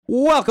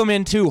Welcome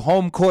into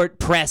Home Court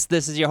Press.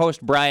 This is your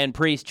host, Brian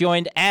Priest,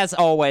 joined as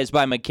always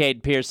by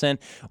McCade Pearson.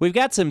 We've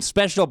got some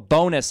special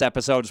bonus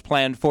episodes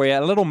planned for you,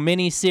 a little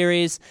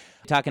mini-series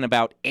talking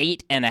about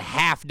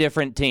 8.5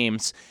 different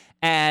teams.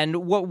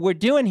 And what we're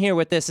doing here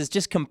with this is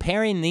just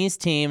comparing these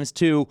teams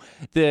to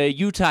the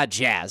Utah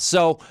Jazz.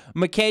 So,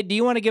 McCade, do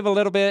you want to give a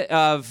little bit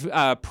of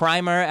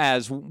primer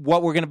as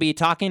what we're going to be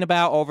talking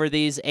about over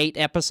these 8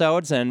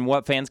 episodes and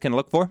what fans can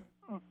look for?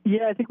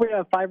 Yeah, I think we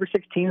have 5 or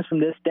 6 teams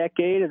from this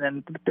decade and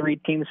then 3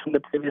 teams from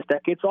the previous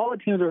decade. So all the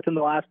teams are within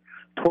the last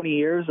 20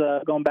 years,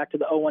 going back to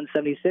the 01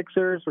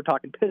 76ers. We're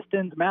talking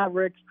Pistons,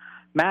 Mavericks,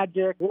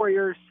 Magic,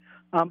 Warriors.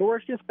 But we're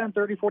just going to spend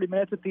 30, 40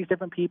 minutes with these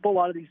different people. A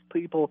lot of these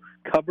people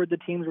covered the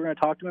teams we're going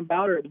to talk to them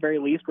about, or at the very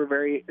least, we're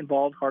very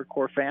involved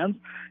hardcore fans.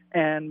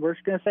 And we're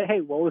just going to say, hey,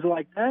 what was it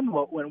like then?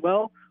 What went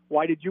well?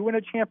 Why did you win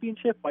a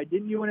championship? Why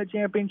didn't you win a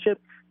championship?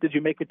 Did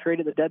you make a trade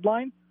at the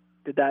deadline?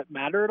 Did that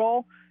matter at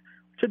all?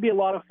 Should be a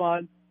lot of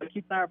fun.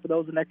 Keep an eye out for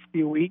those the next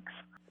few weeks.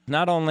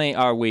 Not only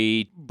are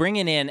we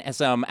bringing in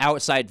some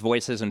outside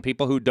voices and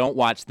people who don't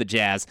watch the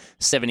Jazz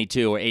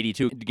 72 or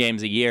 82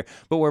 games a year,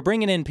 but we're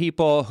bringing in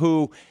people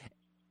who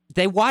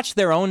they watch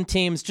their own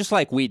teams just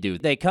like we do.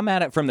 They come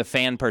at it from the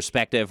fan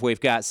perspective.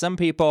 We've got some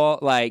people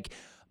like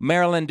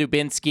Marilyn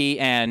Dubinsky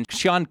and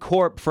Sean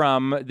Corp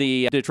from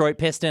the Detroit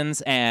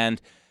Pistons and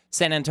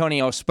San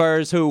Antonio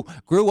Spurs, who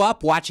grew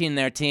up watching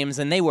their teams,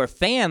 and they were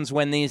fans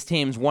when these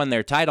teams won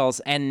their titles,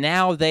 and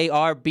now they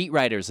are beat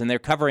writers, and they're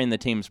covering the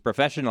teams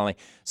professionally.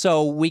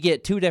 So we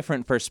get 2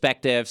 different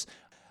perspectives.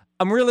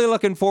 I'm really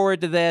looking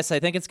forward to this. I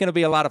think it's going to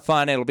be a lot of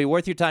fun. It'll be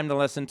worth your time to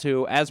listen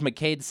to. As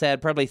McCade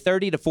said, probably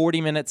 30 to 40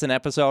 minutes an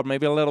episode,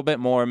 maybe a little bit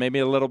more, maybe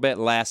a little bit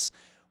less.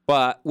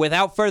 But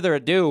without further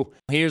ado,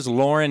 here's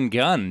Lauren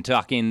Gunn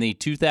talking the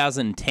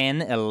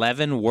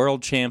 2010-11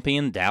 world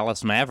champion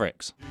Dallas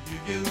Mavericks.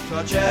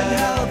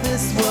 How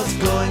this was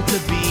going to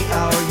be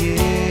our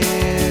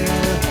year,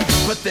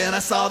 but then I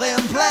saw them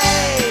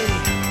play,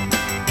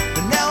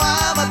 and now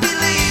I'm a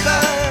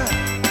believer.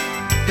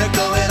 They're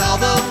going all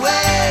the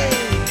way,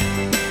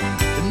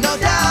 no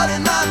doubt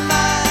in my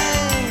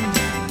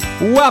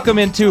mind. Welcome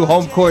into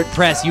Home Court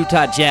Press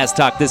Utah Jazz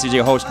Talk. This is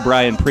your host,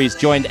 Brian Priest,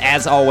 joined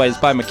as always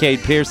by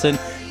McCade Pearson.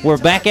 We're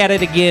back at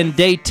it again,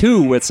 day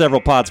 2 with several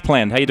pods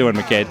planned. How you doing,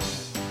 McCade?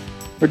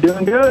 We're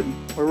doing good.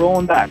 We're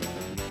rolling back.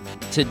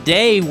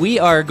 Today we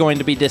are going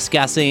to be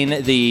discussing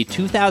the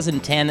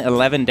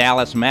 2010-11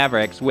 Dallas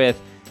Mavericks with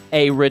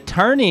a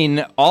returning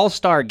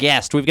all-star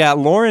guest. We've got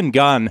Lauren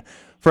Gunn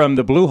from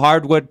the Blue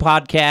Hardwood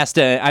podcast.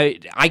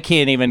 I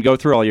can't even go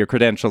through all your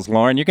credentials,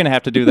 Lauren. You're going to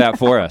have to do that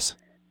for us.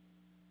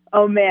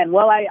 Oh, man.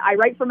 Well, I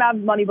write for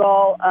Mavs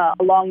Moneyball,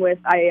 along with,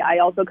 I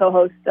also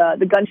co-host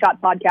the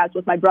Gunshot podcast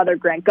with my brother,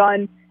 Grant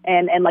Gunn.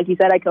 And like you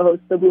said, I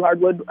co-host the Blue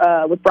Hardwood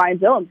with Brian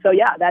Zillum. So,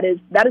 yeah, that is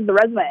the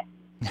resume.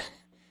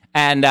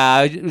 And,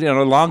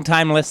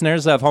 longtime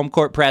listeners of Home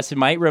Court Press, you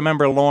might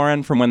remember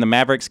Lauren from when the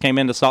Mavericks came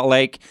into Salt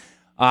Lake.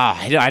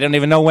 I don't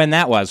even know when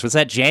that was. Was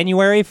that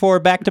January for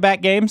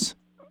back-to-back games?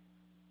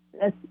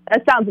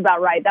 That sounds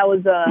about right. That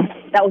was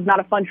not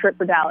a fun trip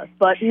for Dallas,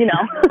 but, you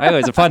know. It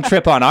was a fun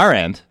trip on our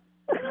end.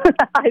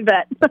 I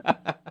bet.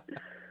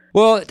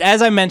 Well,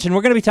 as I mentioned,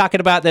 we're going to be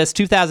talking about this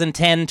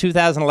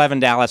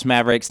 2010-2011 Dallas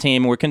Mavericks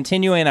team. We're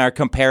continuing our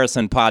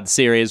comparison pod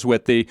series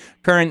with the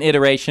current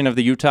iteration of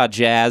the Utah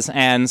Jazz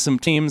and some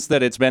teams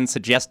that it's been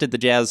suggested the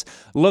Jazz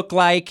look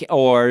like,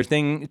 or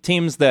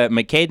teams that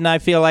McCade and I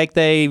feel like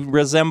they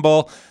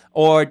resemble,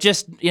 or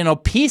just,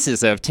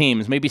 pieces of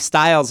teams, maybe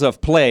styles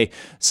of play.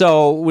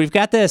 So we've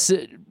got this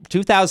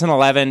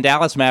 2011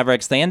 Dallas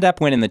Mavericks. They end up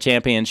winning the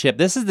championship.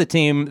 This is the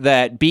team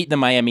that beat the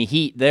Miami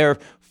Heat their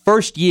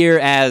first year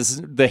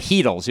as the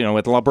Heatles,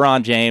 with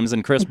LeBron James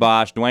and Chris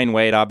Bosh, Dwayne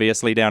Wade,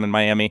 obviously, down in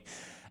Miami.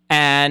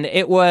 And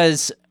it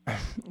was,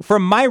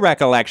 from my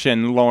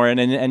recollection, Lauren,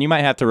 and you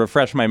might have to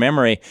refresh my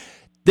memory,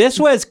 this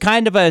was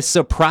kind of a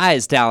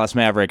surprise Dallas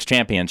Mavericks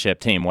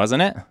championship team,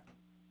 wasn't it?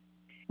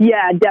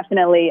 Yeah,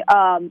 definitely.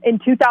 In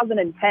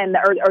 2010,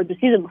 or the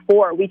season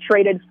before, we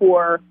traded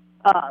for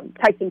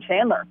Tyson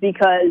Chandler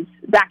because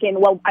back in,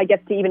 I guess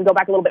to even go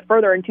back a little bit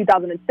further, in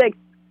 2006,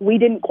 we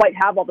didn't quite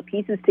have all the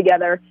pieces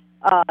together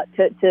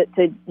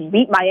to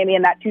beat Miami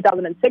in that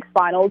 2006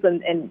 finals,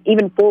 and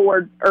even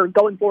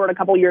going forward a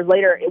couple years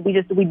later,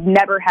 we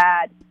never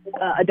had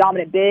a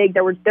dominant big.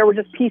 There were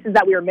just pieces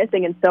that we were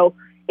missing, and so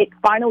it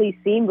finally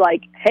seemed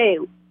like, hey,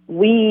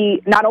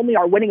 we not only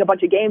are winning a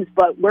bunch of games,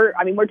 but we're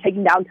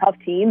taking down tough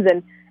teams,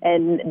 and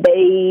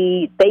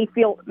they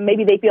feel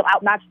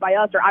outmatched by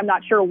us, or I'm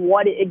not sure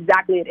what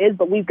exactly it is,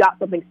 but we've got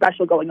something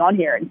special going on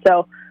here. And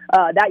so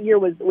that year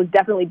was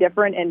definitely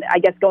different. And I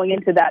guess going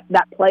into that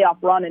playoff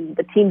run and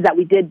the teams that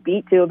we did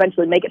beat to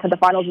eventually make it to the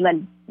finals and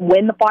then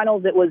win the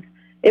finals, it was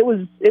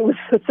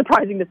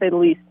surprising to say the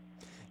least.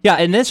 Yeah,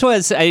 and this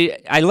was,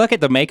 I look at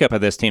the makeup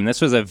of this team.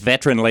 This was a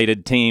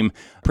veteran-laden team.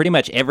 Pretty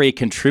much every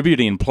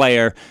contributing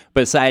player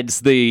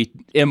besides the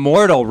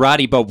immortal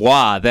Roddy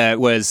Beaubois that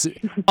was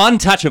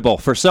untouchable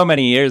for so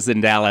many years in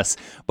Dallas.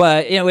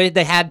 But,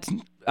 they had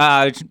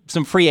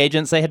some free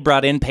agents they had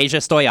brought in. Peja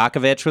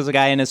Stojakovic was a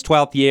guy in his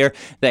 12th year.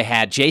 They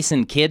had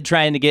Jason Kidd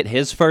trying to get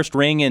his first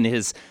ring in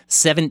his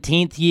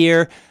 17th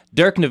year.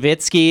 Dirk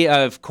Nowitzki,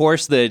 of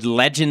course, the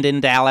legend in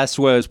Dallas,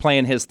 was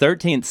playing his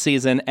 13th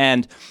season,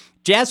 and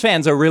Jazz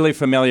fans are really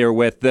familiar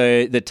with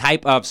the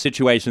type of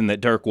situation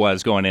that Dirk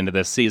was going into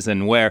this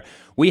season, where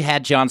we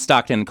had John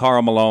Stockton and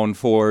Karl Malone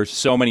for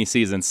so many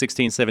seasons,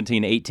 16,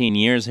 17, 18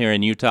 years here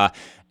in Utah,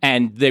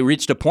 and they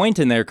reached a point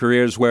in their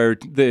careers where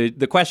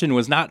the question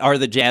was not, are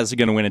the Jazz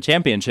going to win a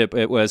championship?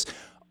 It was,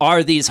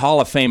 are these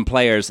Hall of Fame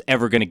players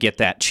ever going to get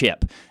that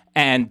chip?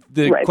 And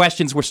the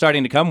questions were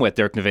starting to come with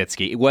Dirk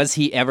Nowitzki. Was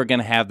he ever going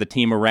to have the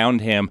team around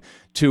him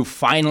to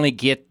finally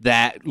get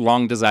that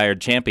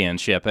long-desired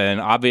championship? And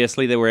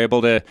obviously they were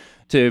able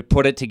to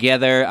put it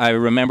together. I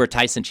remember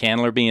Tyson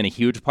Chandler being a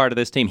huge part of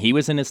this team. He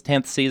was in his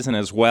 10th season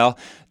as well.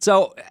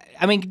 So,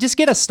 I mean, just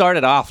get us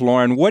started off,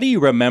 Lauren. What do you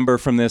remember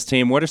from this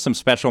team? What are some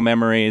special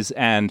memories?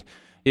 And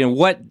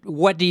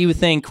what do you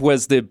think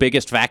was the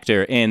biggest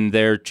factor in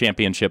their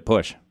championship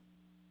push?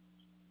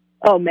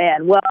 Oh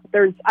man, well,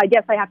 I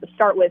guess I have to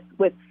start with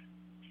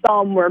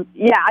some where,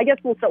 I guess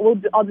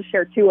I'll just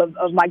share two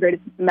of my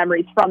greatest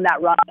memories from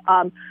that run.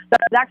 That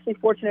I was actually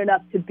fortunate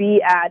enough to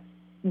be at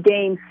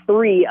Game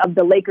 3 of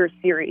the Lakers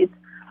series.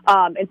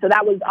 And so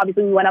that was,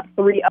 obviously we went up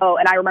 3-0,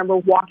 and I remember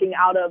walking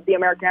out of the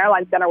American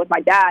Airlines Center with my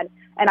dad,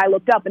 and I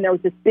looked up and there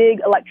was this big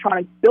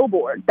electronic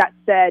billboard that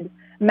said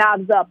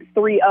Mavs up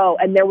 3-0,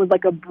 and there was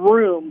like a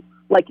broom,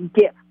 like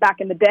GIF back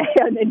in the day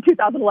in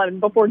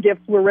 2011, before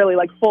GIFs were really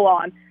like full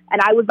on. And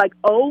I was like,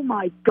 oh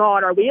my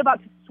God, are we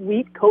about to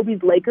sweep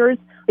Kobe's Lakers?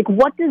 Like,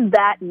 what does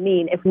that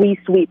mean if we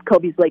sweep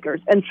Kobe's Lakers?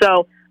 And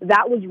so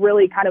that was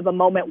really kind of a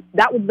moment.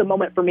 That was the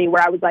moment for me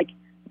where I was like,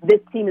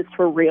 this team is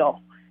for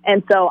real.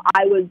 And so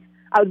I was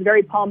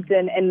very pumped.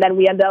 And then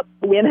we ended up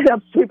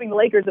sweeping the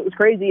Lakers. It was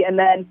crazy. And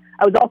then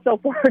I was also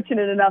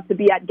fortunate enough to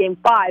be at Game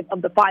 5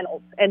 of the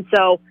finals. And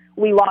so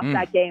we lost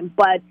that game.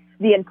 But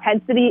the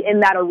intensity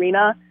in that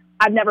arena,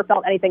 I've never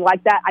felt anything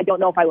like that. I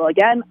don't know if I will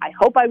again. I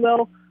hope I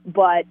will.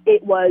 But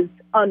it was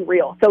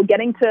unreal. So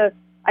getting to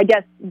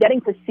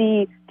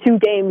see two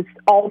games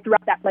all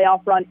throughout that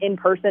playoff run in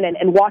person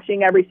and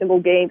watching every single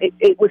game,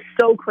 it was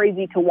so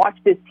crazy to watch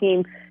this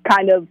team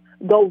kind of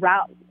go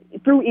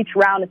through each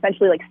round,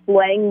 essentially like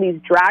slaying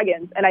these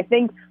dragons. And I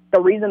think the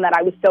reason that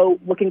I was so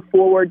looking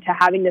forward to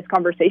having this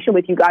conversation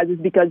with you guys is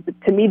because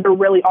to me there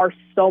really are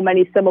so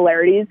many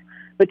similarities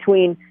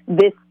between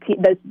this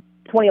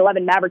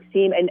 2011 Mavericks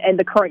team and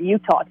the current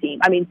Utah team.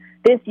 I mean,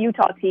 this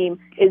Utah team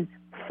is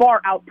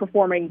far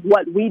outperforming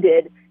what we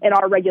did in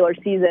our regular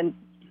season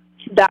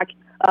back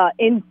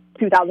in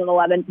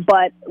 2011.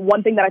 But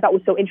one thing that I thought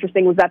was so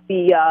interesting was that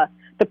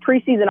the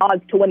preseason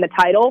odds to win the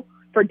title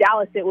for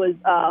Dallas, it was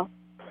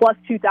plus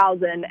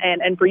 2,000,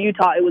 and for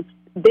Utah it was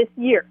this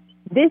year.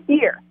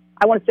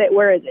 I want to say,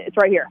 where is it? It's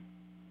right here.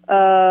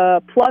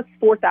 Plus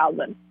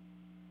 4,000.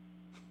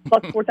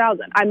 Plus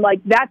 4,000. I'm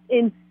like, that's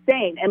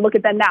insane. And look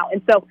at them now.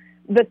 And so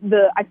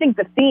I think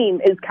the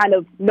theme is kind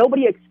of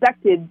nobody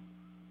expected.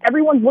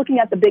 Everyone's looking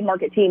at the big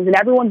market teams, and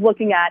everyone's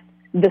looking at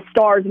the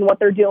stars and what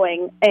they're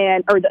doing,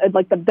 or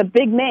the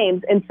big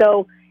names. And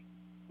so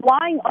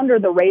flying under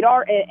the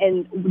radar,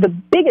 and the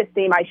biggest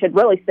theme I should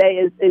really say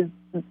is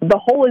the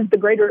whole is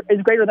greater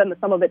than the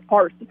sum of its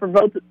parts for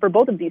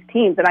both of these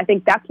teams. And I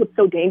think that's what's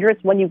so dangerous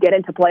when you get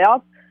into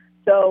playoffs.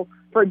 So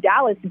for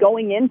Dallas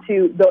going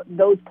into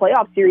those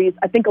playoff series,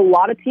 I think a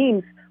lot of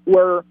teams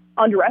were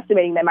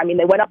underestimating them. I mean,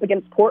 they went up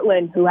against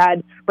Portland, who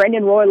had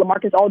Brandon Roy,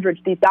 LaMarcus Aldridge,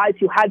 these guys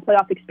who had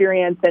playoff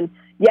experience. And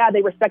yeah,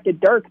 they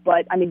respected Dirk,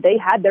 but I mean, they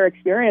had their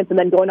experience. And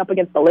then going up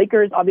against the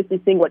Lakers, obviously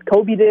seeing what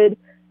Kobe did,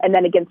 and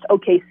then against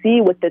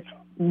OKC with this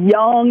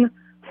young,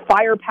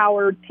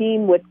 firepower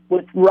team with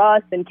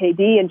Russ and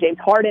KD and James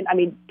Harden. I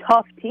mean,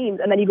 tough teams.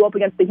 And then you go up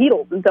against the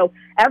Heatles. And so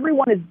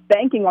everyone is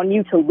banking on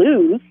you to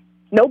lose.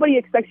 Nobody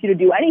expects you to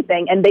do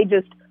anything. And they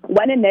just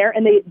went in there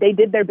and they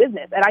did their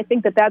business. And I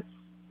think that's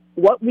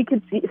what we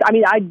could see. I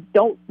mean, I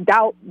don't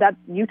doubt that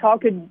Utah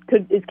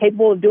is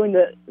capable of doing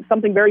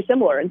something very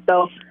similar. And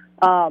so,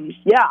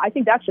 I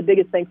think that's the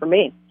biggest thing for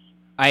me.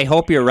 I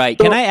hope you're right.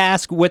 Can I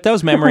ask, with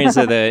those memories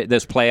of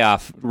this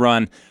playoff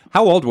run,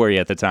 how old were you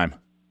at the time?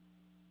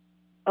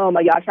 Oh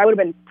my gosh, I would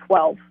have been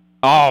 12.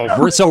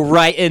 Oh, so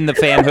right in the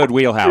fanhood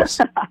wheelhouse.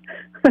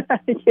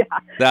 Yeah,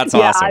 that's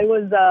awesome.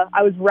 Yeah,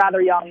 I was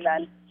rather young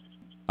then.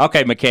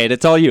 Okay, McCade,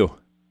 it's all you.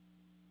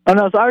 Oh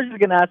no, so I was just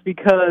going to ask,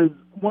 because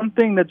one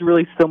thing that's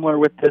really similar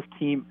with this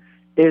team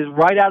is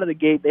right out of the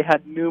gate they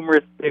had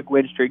numerous big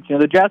win streaks. You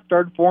know, the Jazz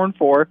started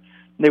 4-4.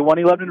 They won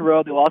 11 in a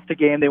row. They lost a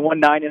game. They won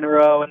 9 in a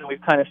row, and then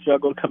we've kind of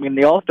struggled coming in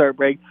the All-Star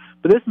break.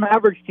 But this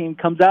Mavericks team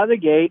comes out of the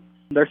gate.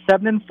 They're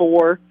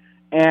 7-4,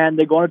 and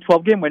they go on a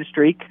 12-game win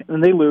streak, and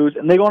then they lose,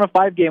 and they go on a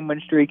 5-game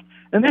win streak.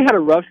 And they had a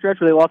rough stretch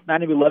where they lost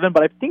 9 of 11,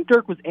 but I think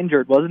Dirk was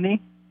injured, wasn't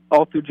he,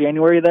 all through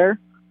January there?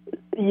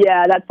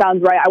 Yeah, that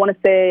sounds right. I want to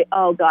say,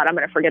 oh, God, I'm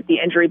going to forget the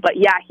injury. But,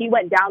 yeah, he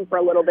went down for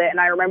a little bit, and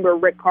I remember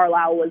Rick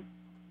Carlisle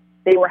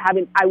I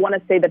want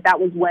to say that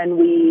was when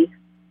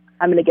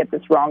I'm going to get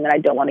this wrong, and I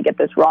don't want to get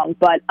this wrong.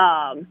 But,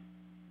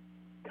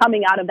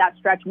 coming out of that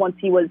stretch once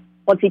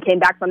he came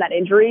back from that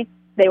injury,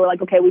 they were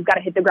like, okay, we've got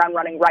to hit the ground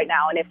running right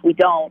now. And if we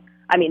don't,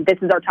 I mean, this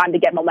is our time to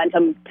get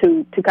momentum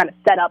to kind of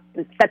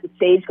set the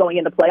stage going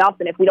into playoffs.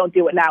 And if we don't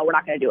do it now, we're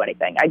not going to do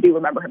anything. I do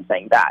remember him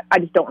saying that. I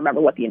just don't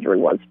remember what the injury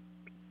was.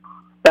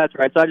 That's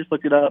right. So I just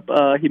looked it up.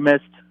 He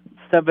missed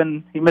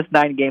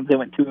 9 games. They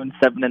went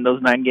 2-7 in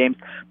those 9 games.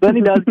 But then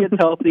he does get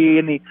healthy,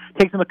 and he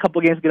takes him a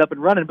couple games to get up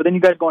and running. But then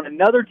you guys go on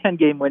another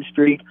 10-game win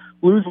streak,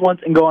 lose once,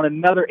 and go on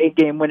another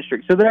 8-game win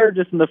streak. So they're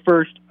just in the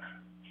first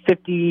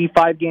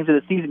 55 games of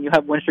the season, you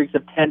have win streaks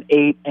of 10,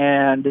 8,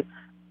 and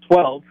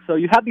 12. So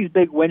you have these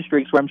big win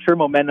streaks where I'm sure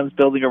momentum's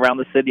building around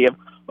the city of,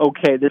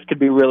 okay, this could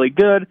be really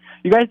good.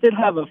 You guys did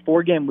have a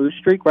 4-game lose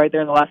streak right there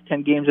in the last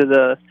 10 games of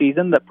the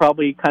season that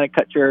probably kind of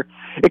cut your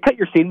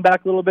season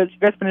back a little bit. So you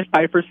guys finished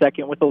tied for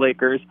second with the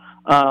Lakers.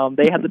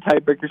 They had the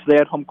tiebreaker, so they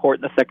had home court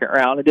in the second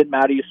round. It didn't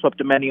matter. You swept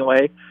them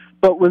anyway.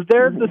 But was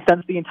there the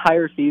sense the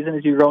entire season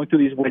as you were going through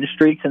these win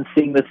streaks and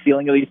seeing the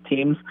ceiling of these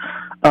teams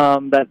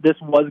that this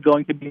was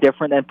going to be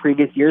different than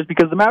previous years?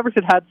 Because the Mavericks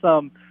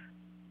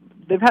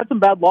they've had some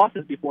bad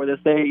losses before this.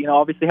 They,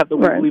 obviously have the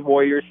Weekly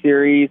Warriors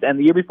series, and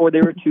the year before they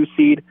were 2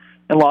 seed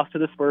and lost to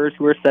the Spurs,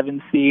 who were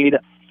 7 seed.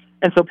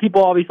 And so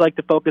people always like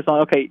to focus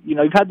on, okay,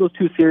 you've had those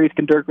 2 series.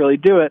 Can Dirk really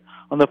do it?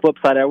 On the flip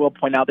side, I will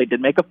point out they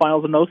did make a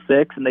finals in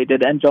 06, and they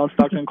did end John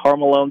Stockton and Karl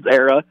Malone's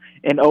era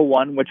in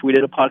 01, which we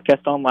did a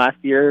podcast on last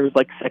year. It was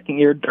like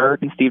second-year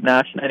Dirk and Steve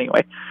Nash. And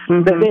anyway,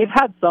 they've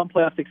had some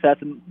playoff success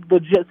and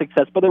legit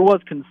success, but there was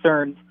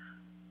concerns.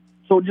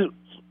 So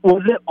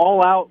was it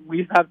all out?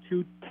 We have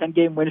 2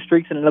 10-game win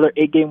streaks and another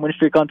 8-game win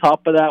streak on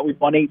top of that. We've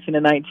won 18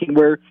 and 19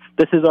 where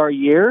this is our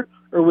year?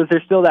 Or was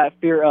there still that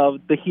fear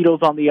of the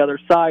Heatles on the other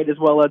side, as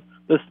well as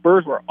the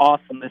Spurs were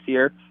awesome this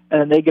year,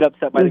 and then they get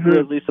upset by the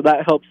Grizzlies, so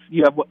that helps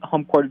you have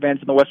home court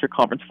advantage in the Western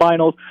Conference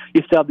Finals.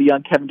 You still have the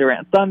young Kevin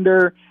Durant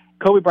Thunder.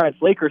 Kobe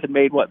Bryant's Lakers had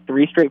made,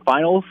 3 straight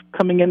finals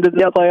coming into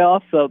the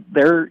playoffs, so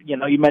they're,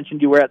 you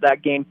mentioned you were at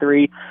that Game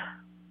 3.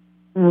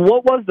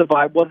 What was the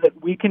vibe? Was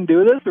it we can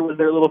do this, or was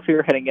there a little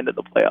fear heading into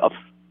the playoffs?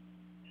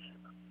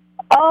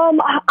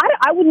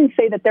 I wouldn't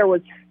say that there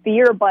was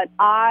fear, but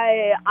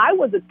I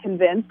was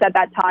convinced at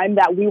that time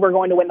that we were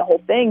going to win the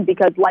whole thing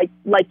because, like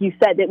you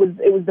said, it was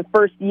the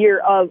first year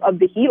of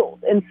the Heatles,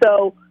 and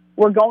so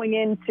we're going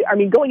into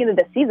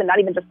this season, not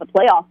even just the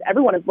playoffs.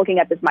 Everyone is looking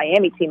at this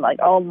Miami team like,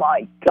 oh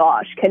my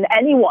gosh, can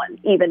anyone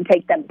even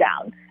take them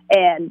down?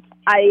 And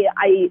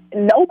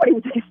nobody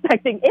was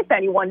expecting, if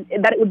anyone,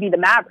 that it would be the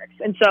Mavericks,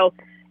 and so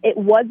it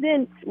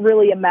wasn't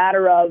really a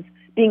matter of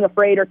being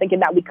afraid or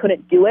thinking that we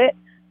couldn't do it.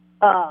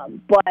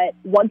 But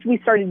once we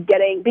started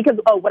getting,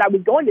 what I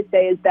was going to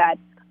say is that,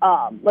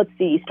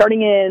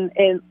 starting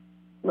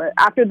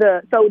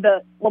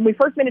when we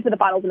first made it to the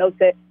finals in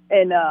 06,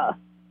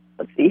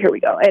 here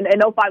we go. In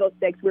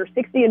 05-06, we were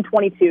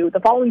 60-22. The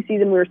following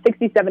season, we were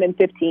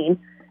 67-15.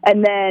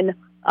 And then,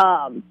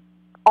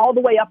 all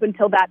the way up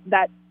until that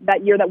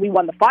year that we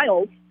won the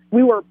finals,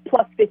 we were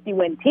plus 50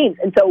 win teams.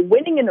 And so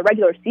winning in the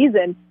regular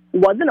season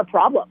wasn't a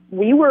problem.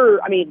 We were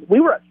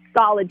a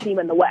solid team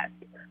in the West,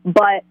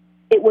 but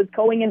it was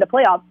going into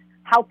playoffs.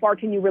 How far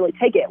can you really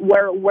take it?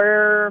 Where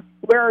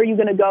are you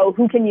going to go?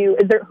 Who can't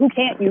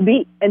you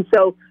beat? And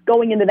so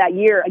going into that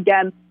year,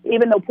 again,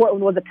 even though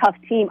Portland was a tough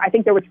team, I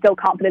think there was still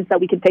confidence that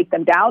we could take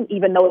them down,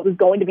 even though it was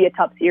going to be a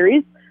tough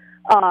series.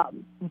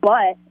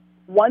 But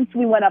once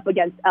we went up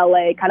against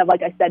LA, kind of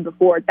like I said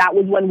before, that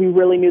was when we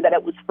really knew that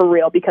it was for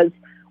real, because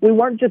we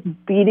weren't just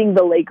beating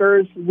the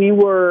Lakers, we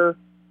were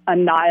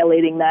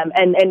annihilating them.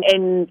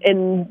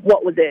 And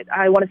what was it?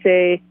 I want to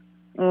say,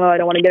 I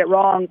don't want to get it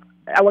wrong.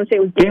 I want to say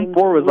it was Game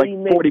 4 was like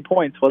 40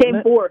 points, wasn't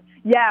it? Game 4.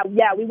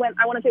 Yeah. We went,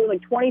 I want to say it was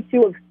like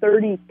 22 of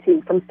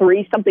 32 from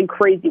 3, something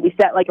crazy. We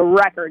set like a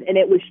record, and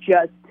it was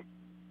just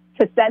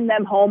to send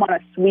them home on a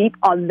sweep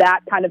on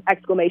that kind of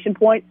exclamation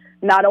point.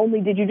 Not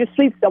only did you just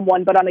sweep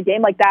someone, but on a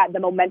game like that, the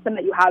momentum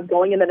that you have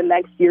going into the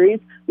next series,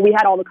 we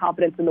had all the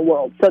confidence in the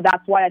world. So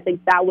that's why I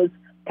think that was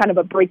kind of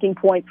a breaking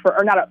point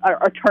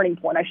a turning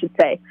point, I should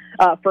say,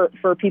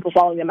 for people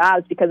following the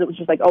Mavs, because it was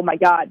just like, oh my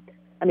God,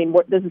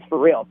 this is for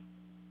real.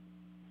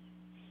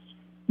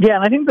 Yeah,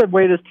 and I think the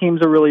way this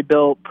teams are really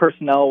built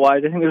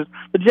personnel-wise, I think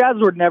the Jazz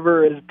were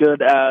never as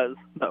good as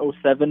the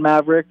 07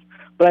 Mavericks,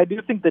 but I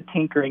do think the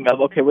tinkering of,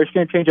 okay, we're just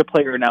going to change a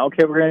player now.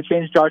 Okay, we're going to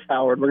change Josh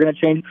Howard. We're going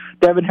to change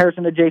Devin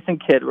Harrison to Jason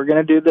Kidd. We're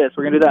going to do this.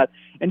 We're going to do that.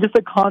 And just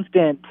a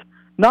constant,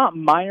 not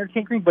minor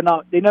tinkering, but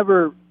they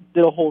never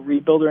did a whole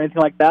rebuild or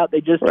anything like that. They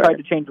just tried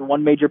to change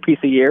one major piece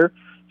a year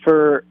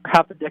for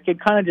half a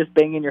decade, kind of just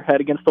banging your head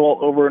against the wall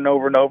over and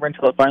over and over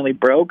until it finally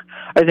broke.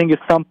 I think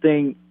it's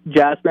something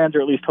Jazz fans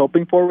are at least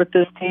hoping for with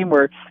this team,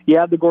 where you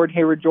have the Gordon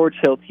Hayward, George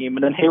Hill team,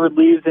 and then Hayward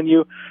leaves and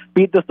you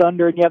beat the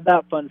Thunder and you have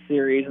that fun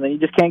series, and then you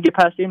just can't get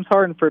past James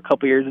Harden for a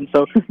couple years, and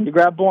so you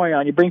grab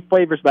Boyan, you bring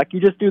Flavors back, you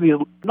just do these,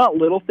 not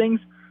little things,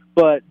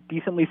 but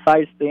decently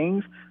sized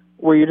things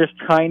where you're just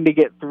trying to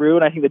get through,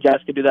 and I think the Jazz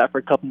could do that for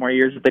a couple more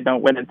years if they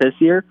don't win it this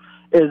year,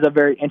 is a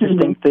very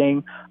interesting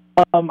thing.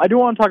 I do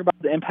want to talk about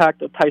the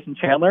impact of Tyson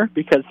Chandler,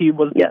 because he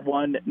was the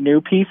one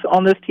new piece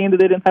on this team that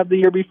they didn't have the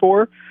year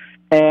before.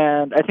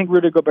 and I think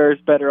Rudy Gobert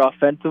is better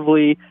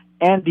offensively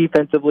and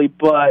defensively,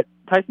 but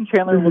Tyson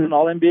Chandler was an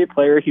All-NBA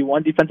player. He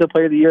won Defensive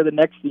Player of the Year the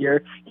next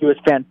year. He was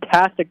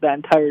fantastic that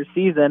entire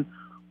season.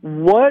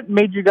 What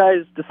made you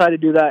guys decide to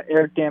do that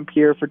Eric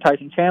Dampier for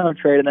Tyson Chandler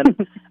trade? And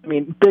then, I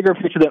mean, bigger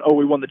picture than,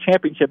 we won the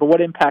championship, but what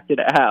impact did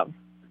it have?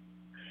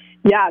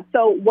 Yeah,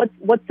 so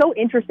what's so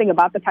interesting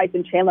about the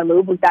Tyson Chandler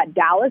move was that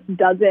Dallas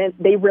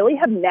they really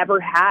have never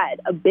had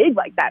a big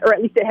like that, or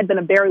at least it had been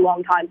a very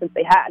long time since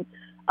they had.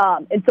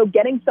 And so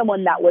getting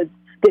someone that was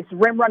this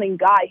rim-running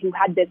guy who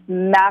had this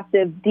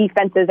massive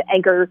defensive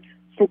anchor,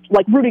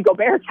 like Rudy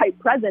Gobert type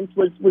presence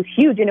was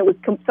huge, and it was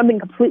something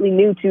completely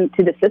new to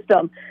the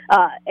system.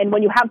 And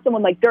when you have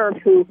someone like Dirk,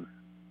 who,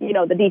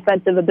 the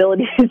defensive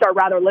abilities are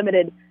rather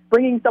limited,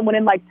 bringing someone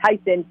in like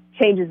Tyson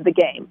changes the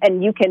game,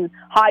 and you can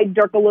hide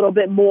Dirk a little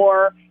bit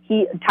more.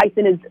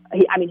 Tyson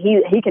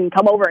can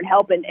come over and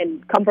help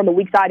and come from the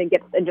weak side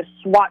and just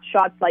swat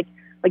shots like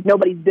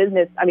nobody's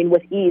business. I mean,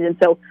 with ease, and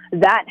so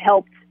that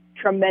helped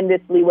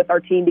tremendously with our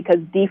team because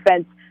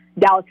defense.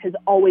 Dallas has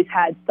always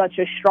had such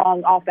a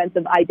strong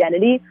offensive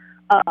identity,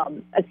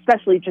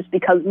 especially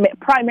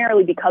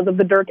primarily because of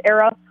the Dirk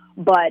era.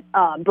 But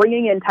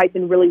bringing in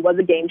Tyson really was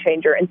a game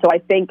changer. And so I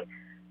think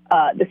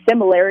the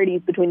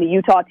similarities between the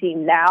Utah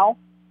team now,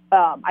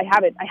 I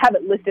have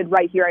it listed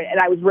right here, and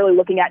I was really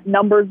looking at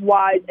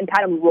numbers-wise and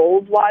kind of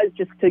roles-wise,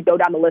 just to go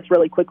down the list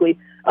really quickly.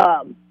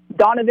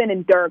 Donovan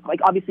and Dirk,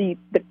 obviously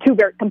the two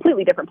very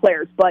completely different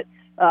players, but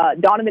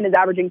Donovan is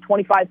averaging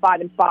 25,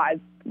 5, and 5.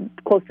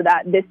 Close to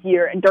that this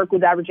year, and Dirk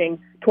was averaging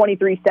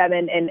 23,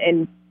 7,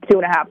 and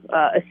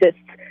 2.5 assists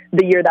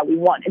the year that we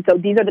won. And so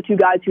these are the two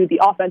guys who the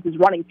offense is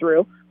running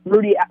through.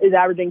 Rudy is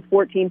averaging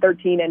 14,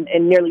 13,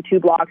 and nearly 2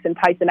 blocks, and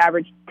Tyson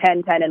averaged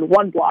 10, 10, and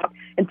 1 block.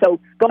 And so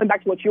going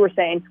back to what you were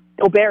saying,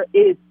 Gobert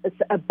is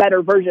a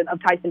better version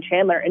of Tyson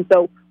Chandler. And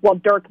so while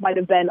Dirk might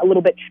have been a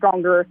little bit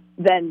stronger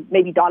than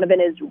maybe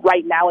Donovan is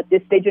right now at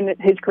this stage in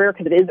his career,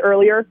 because it is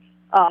earlier,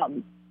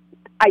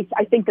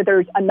 I think that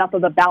there's enough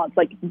of a balance.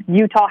 Like,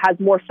 Utah has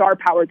more star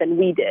power than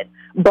we did,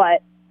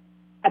 but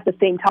at the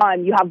same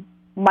time, you have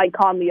Mike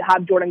Conley, you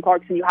have Jordan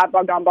Clarkson, you have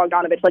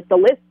Bogdanovich. The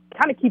list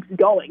kind of keeps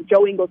going.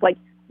 Joe Ingles,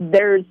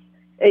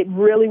 it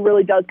really,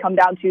 really does come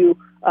down to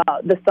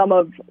the sum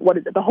of,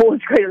 the whole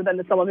is greater than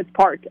the sum of its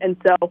parts. And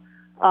so,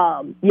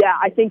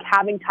 I think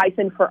having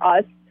Tyson for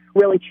us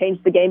really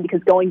changed the game,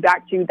 because going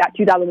back to that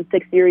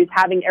 2006 series,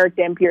 having Eric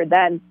Dampier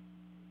then,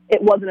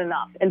 it wasn't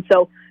enough. And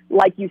so,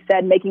 like you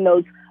said, making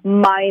those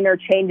minor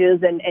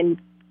changes and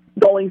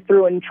going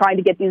through and trying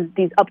to get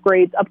these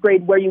upgrade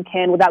where you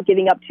can without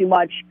giving up too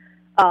much.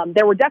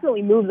 There were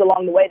definitely moves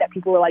along the way that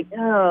people were like,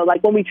 oh,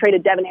 like when we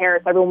traded Devin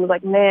Harris, everyone was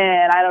like,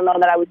 man, I don't know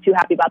that I was too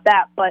happy about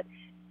that. But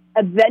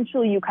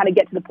eventually you kind of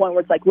get to the point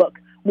where it's like, look,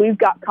 we've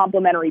got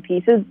complementary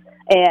pieces,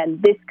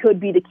 and this could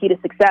be the key to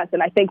success.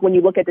 And I think when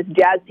you look at this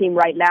Jazz team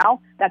right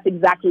now, that's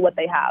exactly what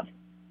they have.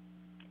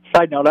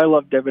 Side note, I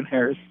love Devin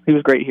Harris. He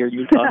was great here in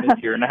Utah in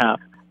his year and a half.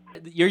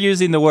 You're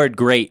using the word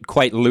great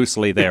quite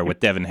loosely there with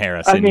Devin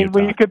Harris in Utah.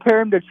 When you compare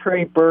him to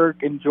Trey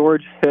Burke and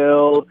George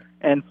Hill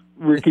and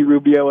Ricky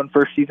Rubio and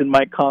first season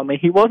Mike Conley,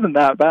 he wasn't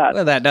that bad.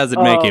 Well, that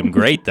doesn't make him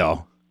great,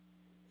 though.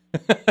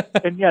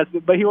 And yes,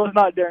 but he was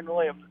not Darren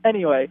Williams.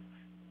 Anyway,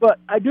 but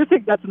I do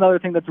think that's another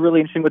thing that's really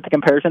interesting with the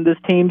comparison to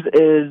these teams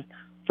is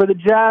for the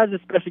Jazz,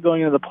 especially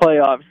going into the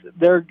playoffs,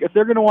 if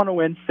they're going to want to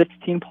win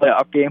 16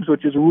 playoff games,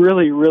 which is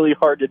really, really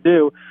hard to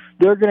do,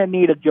 they're going to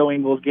need a Joe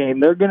Ingles game.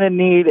 They're going to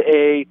need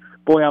a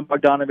Bojan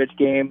Bogdanovic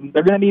game.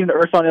 They're going to need an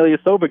Ersan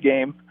Ilyasova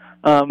game.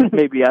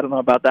 Maybe, I don't know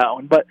about that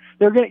one. But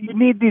you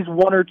need these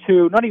one or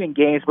two, not even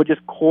games, but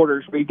just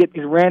quarters where you get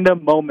these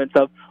random moments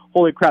of,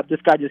 holy crap, this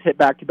guy just hit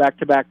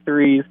back-to-back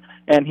threes,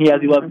 and he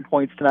has 11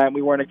 points tonight, and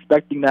we weren't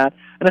expecting that.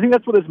 And I think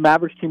that's what his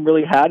Mavericks team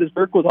really had. His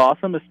Dirk was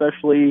awesome,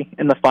 especially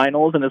in the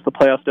finals and as the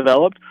playoffs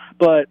developed.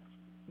 But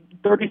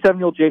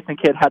 37-year-old Jason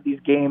Kidd had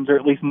these games, or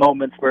at least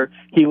moments, where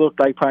he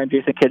looked like prime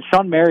Jason Kidd.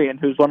 Sean Marion,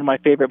 who's one of my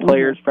favorite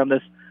players from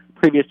this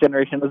previous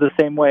generation, was the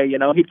same way. He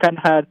kind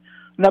of had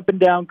an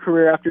up-and-down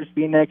career after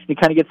Phoenix, and he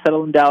kind of gets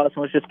settled in Dallas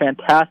and was just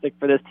fantastic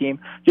for this team.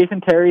 Jason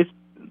Terry's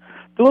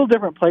a little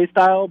different play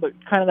style, but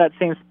kind of that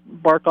same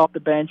spark off the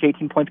bench,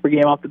 18 points per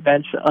game off the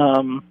bench,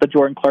 that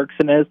Jordan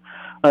Clarkson is.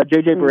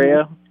 J.J.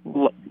 Barea,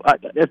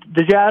 if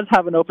the Jazz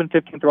have an open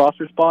 15th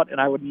roster spot,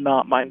 and I would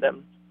not mind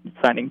them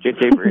signing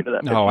J.J. Barea to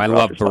that 15th I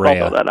love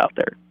Barea. I'll throw that out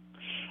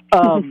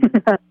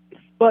there.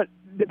 But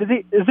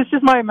is this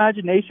just my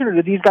imagination, or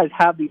do these guys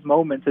have these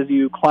moments as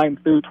you climb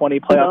through 20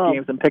 playoff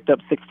games and picked up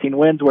 16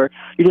 wins where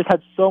you just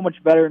had so much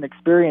veteran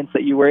experience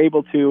that you were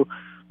able to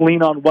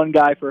lean on one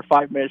guy for a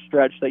 5-minute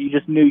stretch that you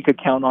just knew you could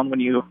count on when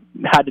you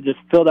had to just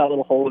fill that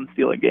little hole and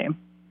steal a game?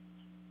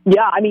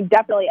 Yeah, I mean,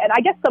 definitely. And I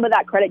guess some of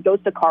that credit goes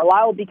to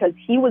Carlisle because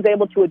he was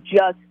able to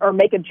adjust or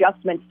make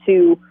adjustments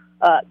to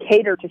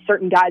cater to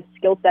certain guys'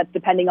 skill sets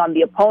depending on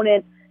the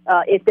opponent.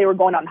 If they were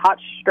going on hot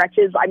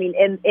stretches. I mean,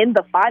 in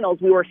the finals,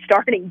 we were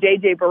starting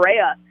J.J.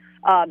 Barea,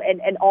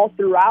 and all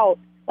throughout,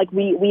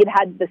 we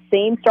had the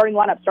same starting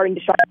lineup, starting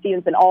Deshaun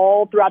Stevenson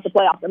all throughout the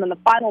playoffs, and then the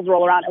finals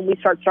roll around, and we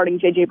start starting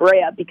J.J.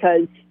 Barea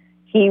because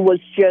he was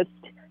just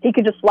he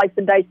could just slice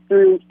and dice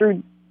through.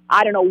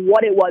 I don't know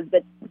what it was,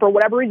 but for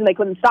whatever reason they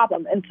couldn't stop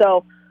him. And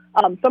so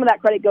some of that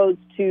credit goes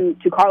to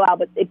Carlisle,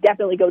 but it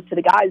definitely goes to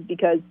the guys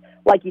because,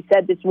 like you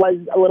said, this was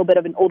a little bit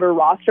of an older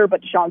roster, but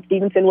Sean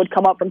Stevenson would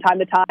come up from time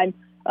to time.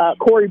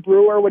 Corey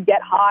Brewer would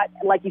get hot,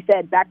 and like you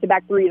said,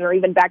 back-to-back threes or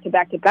even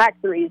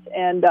back-to-back-to-back threes.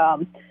 And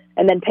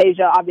then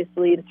Peja,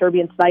 obviously, the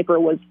Serbian sniper,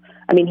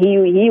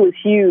 he was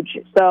huge.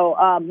 So,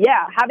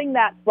 having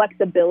that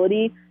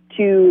flexibility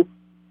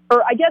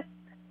or I guess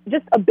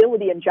just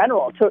ability in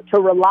general to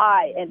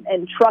rely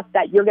and trust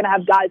that you're going to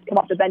have guys come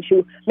off the bench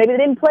who maybe they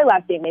didn't play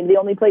last game, maybe they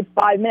only played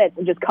 5 minutes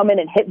and just come in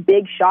and hit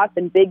big shots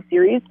in big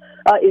series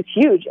is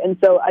huge. And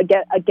so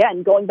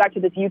again, going back to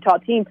this Utah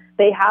team,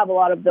 they have a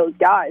lot of those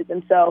guys.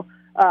 And so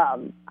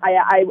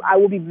I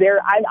will be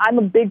I'm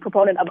a big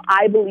proponent of,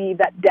 I believe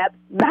that depth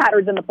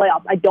matters in the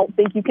playoffs. I don't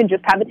think you can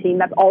just have a team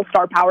that's all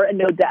star power and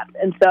no depth.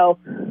 And so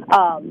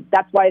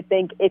that's why I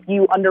think if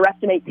you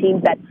underestimate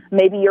teams that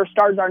maybe your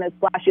stars aren't as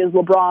flashy as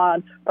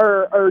LeBron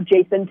or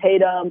Jason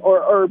Tatum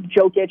or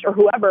Jokic or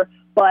whoever,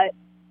 but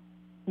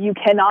you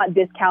cannot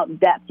discount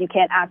depth. You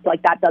can't act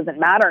like that doesn't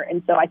matter.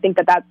 And so I think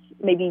that's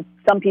maybe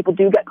some people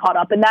do get caught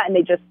up in that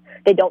and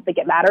they don't think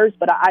it matters,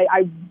 but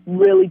I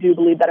really do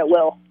believe that it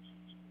will.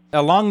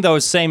 Along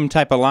those same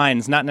type of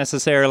lines, not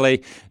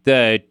necessarily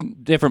the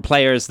different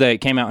players that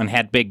came out and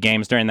had big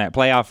games during that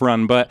playoff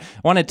run, but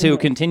wanted to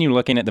continue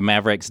looking at the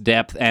Mavericks'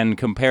 depth and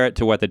compare it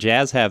to what the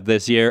Jazz have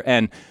this year.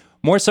 And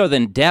more so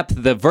than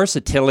depth, the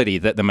versatility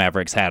that the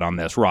Mavericks had on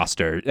this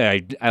roster.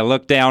 I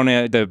looked down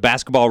at the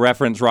Basketball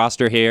Reference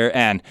roster here,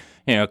 and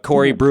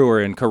Corey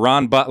Brewer and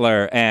Caron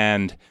Butler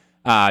and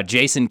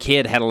Jason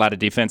Kidd had a lot of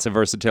defensive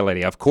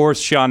versatility. Of course,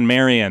 Sean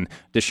Marion,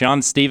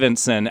 Deshaun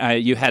Stevenson.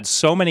 You had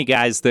so many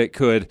guys that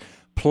could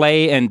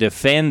play and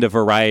defend a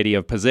variety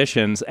of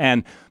positions,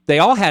 and they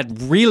all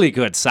had really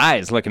good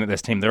size looking at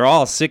this team. They're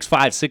all 6'5",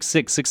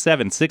 6'6",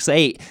 6'7",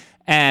 6'8",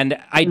 and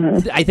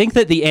I think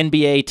that the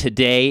NBA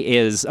today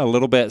is a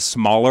little bit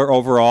smaller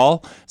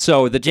overall,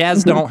 so the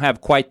Jazz don't have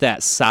quite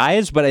that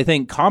size, but I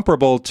think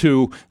comparable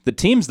to the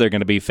teams they're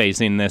going to be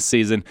facing this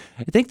season,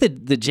 I think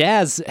that the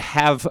Jazz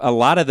have a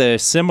lot of the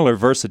similar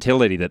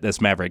versatility that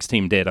this Mavericks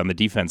team did on the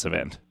defensive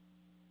end.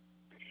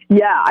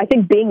 Yeah, I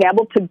think being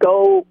able to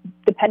go,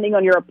 depending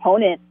on your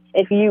opponent,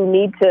 if you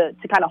need to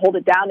kind of hold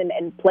it down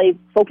and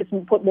focus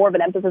and put more of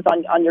an emphasis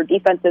on your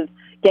defensive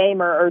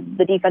game or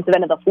the defensive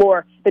end of the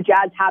floor, the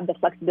Jazz have the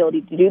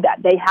flexibility to do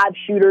that. They have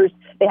shooters,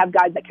 they have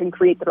guys that can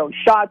create their own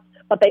shots,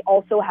 but they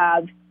also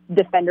have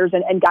defenders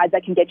and guys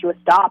that can get you a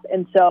stop.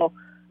 And so,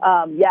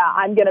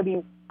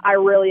 I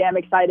really am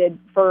excited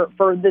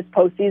for this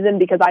postseason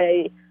because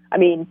I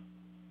feel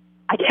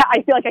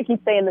like I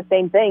keep saying the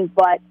same thing,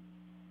 but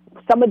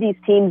some of these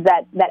teams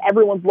that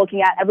everyone's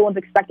looking at, everyone's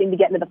expecting to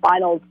get into the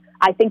finals,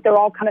 I think they're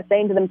all kind of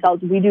saying to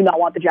themselves, we do not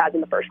want the Jazz in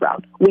the first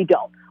round. We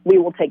don't. We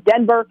will take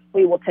Denver.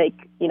 We will take,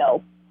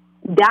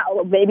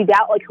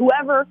 like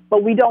whoever,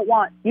 but we don't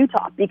want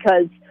Utah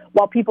because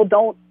while people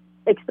don't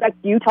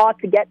expect Utah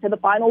to get to the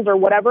finals or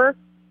whatever,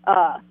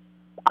 I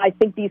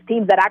think these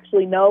teams that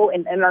actually know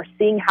and are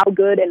seeing how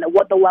good and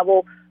what the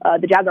level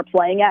the Jazz are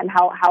playing at and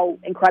how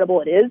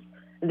incredible it is,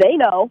 they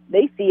know,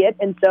 they see it,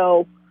 and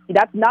so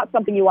that's not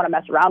something you want to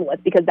mess around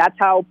with because that's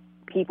how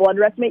people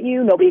underestimate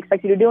you. Nobody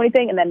expects you to do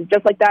anything, and then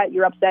just like that,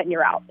 you're upset and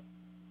you're out.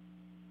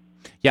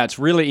 Yeah, it's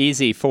really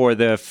easy for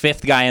the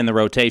fifth guy in the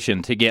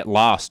rotation to get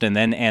lost and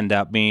then end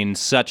up being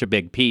such a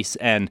big piece.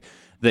 And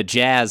the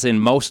Jazz in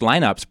most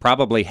lineups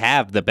probably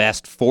have the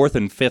best fourth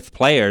and fifth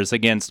players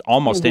against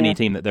almost any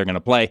team that they're going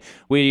to play.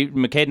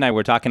 McCade and I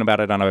were talking about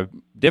it on a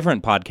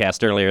different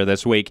podcast earlier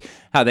this week,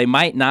 how they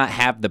might not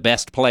have the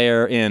best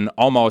player in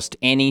almost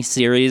any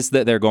series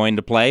that they're going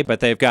to play, but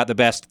they've got the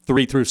best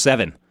 3 through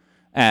 7.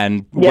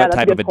 And what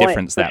type of a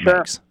difference that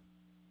makes.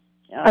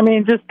 I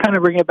mean, just kind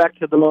of bring it back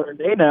to the modern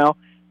day now.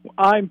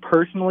 I'm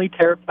personally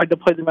terrified to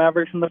play the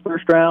Mavericks in the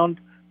first round.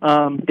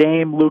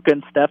 Dame, Luka,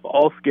 and Steph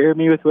all scare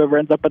me with whoever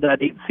ends up at that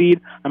 8th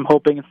seed. I'm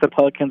hoping it's the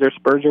Pelicans or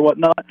Spurs or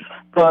whatnot.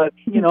 But,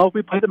 if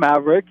we play the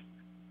Mavericks,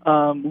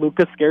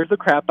 Luka scares the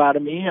crap out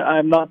of me.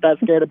 I'm not that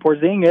scared of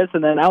Porzingis.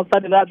 And then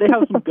outside of that, they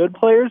have some good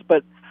players,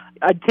 but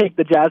I'd take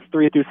the Jazz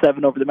 3 through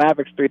 7 over the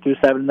Mavericks 3 through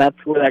 7. And that's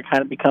where that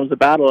kind of becomes a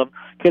battle of,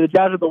 okay, the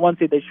Jazz are the 1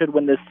 seed, they should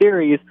win this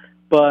series,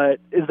 but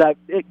is that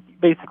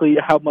basically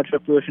how much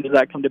of fruition does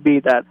that come to be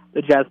that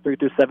the Jazz 3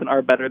 through 7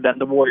 are better than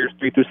the Warriors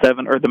 3 through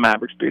 7 or the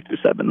Mavericks 3 through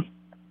 7?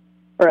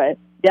 Right.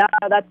 Yeah,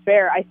 that's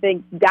fair. I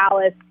think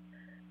Dallas's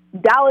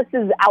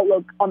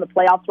outlook on the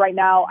playoffs right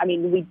now, I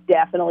mean, we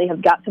definitely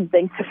have got some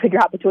things to figure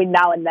out between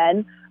now and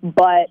then,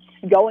 but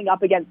going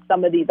up against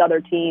some of these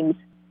other teams,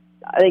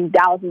 I think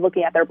Dallas is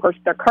looking at their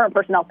current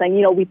personnel saying,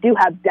 we do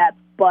have depth,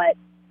 but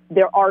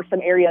there are some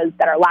areas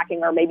that are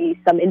lacking or maybe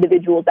some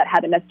individuals that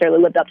haven't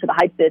necessarily lived up to the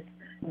hype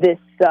this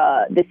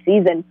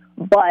season.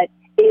 But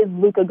is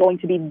Luka going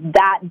to be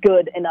that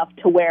good enough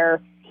to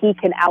where he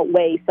can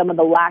outweigh some of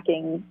the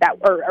lacking that,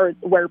 or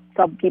where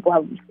some people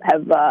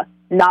have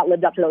not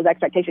lived up to those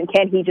expectations?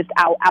 Can he just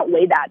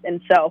outweigh that? And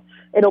so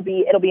it'll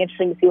be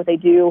interesting to see what they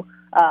do.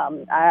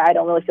 I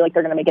don't really feel like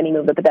they're going to make any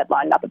moves at the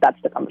deadline. Not that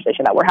that's the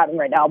conversation that we're having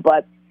right now,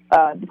 but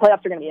the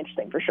playoffs are going to be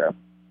interesting for sure.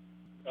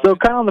 So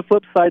kind of on the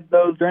flip side,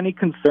 though, is there any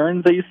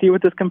concerns that you see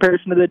with this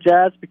comparison to the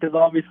Jazz? Because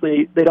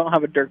obviously they don't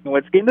have a Dirk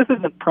Nowitzki. And this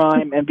isn't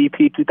prime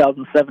MVP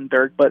 2007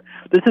 Dirk, but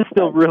this is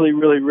still really,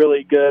 really,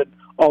 really good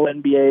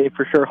All-NBA,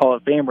 for sure, Hall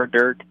of Famer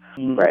Dirk.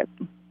 Right.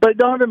 But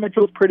Donovan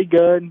Mitchell's pretty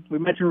good. We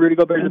mentioned Rudy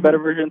Gobert's a better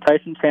version of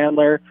Tyson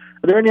Chandler.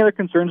 Are there any other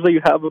concerns that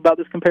you have about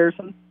this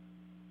comparison?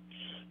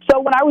 So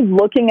when I was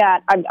looking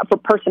at, for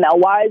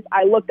personnel-wise,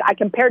 I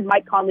compared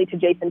Mike Conley to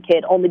Jason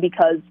Kidd only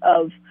because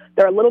of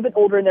they're a little bit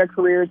older in their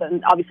careers,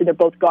 and obviously they're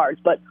both guards.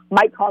 But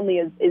Mike Conley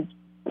is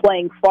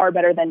playing far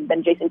better than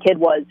Jason Kidd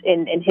was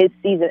in his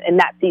season, in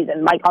that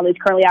season. Mike Conley is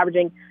currently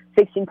averaging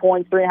 16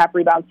 points, 3.5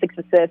 rebounds, 6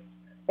 assists,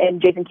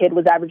 and Jason Kidd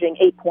was averaging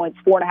 8 points,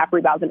 4.5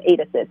 rebounds, and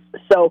 8 assists.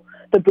 So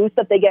the boost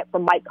that they get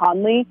from Mike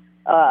Conley,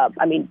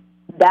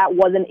 that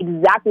wasn't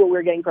exactly what we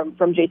were getting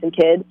from Jason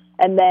Kidd.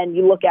 And then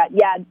you look at,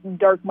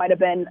 Dirk might have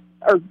been,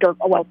 Dirk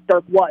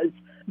was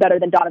better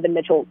than Donovan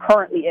Mitchell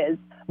currently is.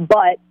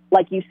 But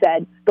like you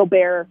said,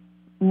 Gobert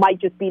might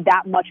just be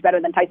that much better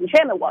than Tyson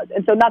Chandler was.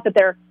 And so not that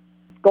they're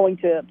going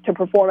to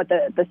perform at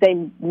the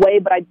same way,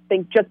 but I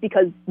think just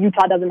because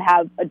Utah doesn't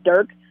have a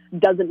Dirk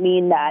doesn't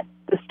mean that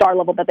the star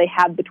level that they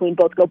have between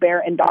both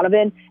Gobert and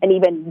Donovan, and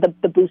even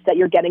the boost that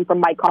you're getting from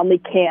Mike Conley,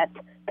 can't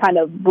kind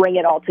of bring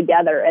it all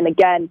together. And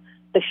again,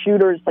 the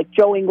shooters like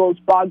Joe Ingles,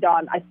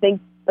 Bogdan, I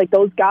think like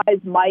those guys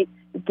might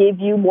give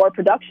you more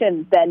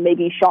production than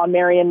maybe Sean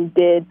Marion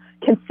did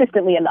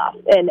consistently enough.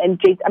 And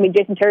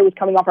Jason Terry was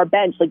coming off our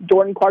bench. Like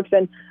Jordan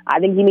Clarkson, I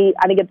think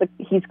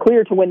he's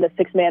clear to win the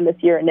sixth man this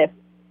year. And if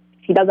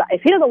he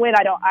doesn't win,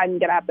 I'm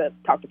gonna have to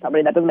talk to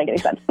somebody. That doesn't make any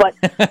sense. But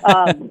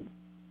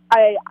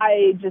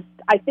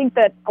I think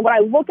that when I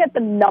look at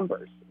the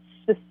numbers,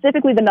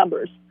 specifically the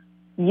numbers,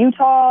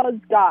 Utah's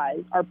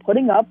guys are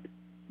putting up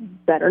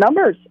better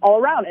numbers all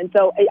around. And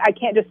so I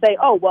can't just say,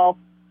 oh, well,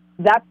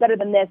 that's better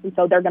than this, and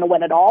so they're going to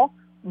win it all.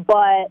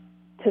 But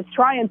to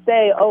try and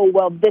say, oh,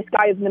 well, this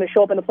guy isn't going to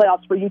show up in the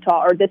playoffs for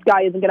Utah, or this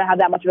guy isn't going to have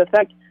that much of an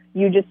effect,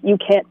 you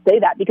can't say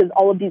that, because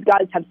all of these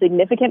guys have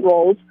significant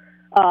roles.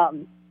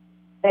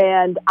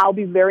 And I'll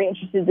be very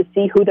interested to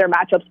see who their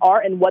matchups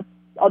are and what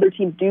other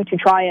teams do to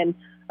try and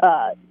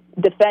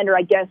defend, or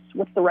I guess,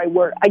 what's the right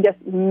word? I guess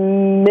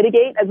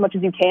mitigate as much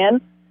as you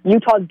can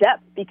Utah's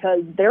depth,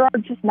 because there are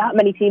just not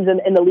many teams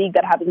in the league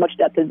that have as much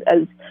depth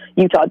as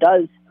Utah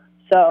does.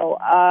 So,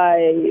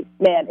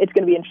 it's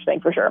going to be interesting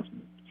for sure.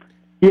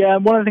 Yeah,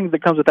 one of the things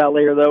that comes with that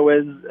layer, though,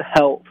 is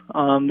health.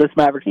 This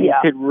Mavericks team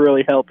is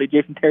really healthy.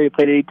 Jason Terry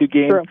played 82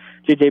 games. True.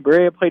 J.J.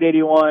 Barea played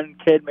 81.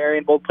 Kidd,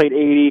 Marion both played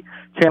 80.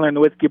 Chandler and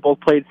Nowitzki both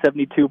played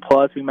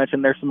 72+. We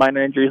mentioned there's some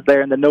minor injuries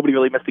there, and then nobody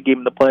really missed a game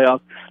in the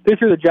playoffs. This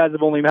year, the Jazz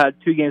have only had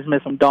 2 games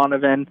missed from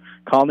Donovan.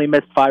 Conley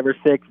missed 5 or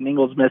 6, and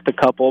Ingles missed a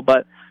couple.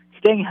 But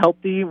staying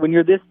healthy, when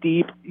you're this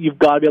deep, you've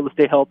got to be able to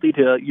stay healthy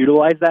to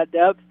utilize that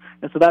depth.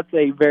 And so that's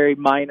a very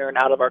minor and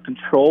out of our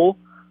control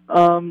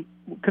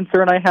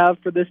concern I have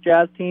for this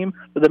Jazz team.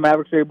 That the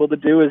Mavericks are able to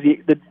do is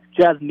the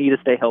Jazz need to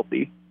stay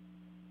healthy.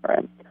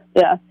 Right.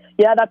 Yeah,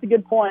 that's a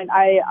good point.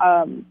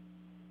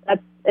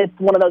 It's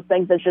one of those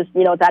things that's just,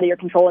 it's out of your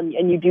control,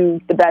 and you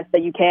do the best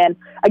that you can.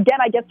 Again,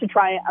 I guess to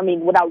try,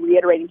 without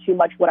reiterating too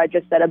much what I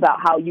just said about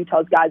how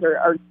Utah's guys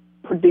are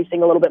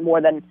producing a little bit more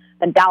than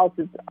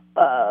Dallas's,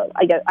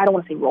 I guess, I don't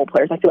want to say role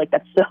players. I feel like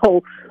that's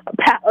so,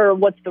 or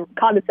what's the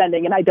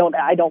condescending, and I don't,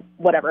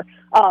 whatever.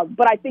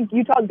 But I think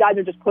Utah's guys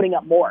are just putting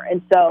up more.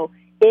 And so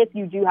if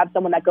you do have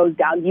someone that goes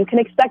down, you can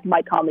expect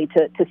Mike Conley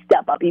to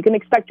step up. You can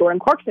expect Jordan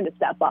Clarkson to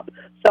step up.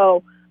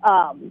 So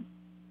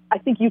I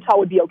think Utah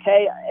would be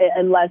okay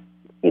unless,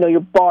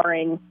 you're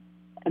barring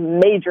a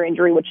major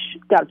injury, which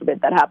God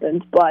forbid that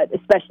happens, but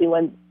especially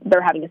when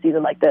they're having a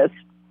season like this.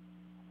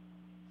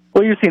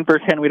 Well, you've seen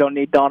firsthand we don't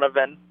need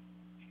Donovan.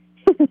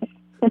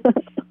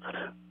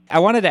 I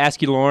wanted to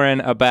ask you, Lauren,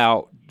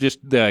 about just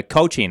the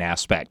coaching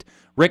aspect.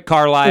 Rick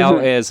Carlisle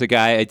is a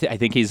guy, I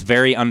think he's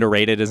very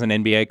underrated as an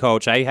NBA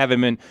coach. I have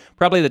him in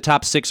probably the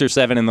top 6 or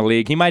 7 in the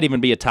league. He might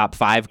even be a top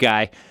 5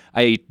 guy.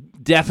 I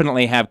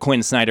definitely have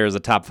Quinn Snyder as a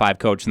top 5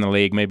 coach in the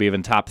league, maybe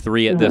even top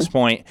 3 at this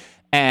point.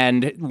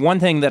 And one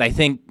thing that I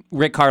think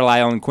Rick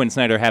Carlisle and Quinn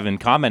Snyder have in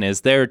common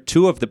is they're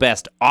 2 of the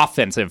best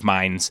offensive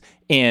minds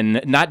in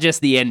not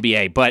just the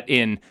NBA, but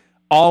in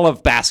all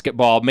of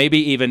basketball, maybe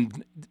even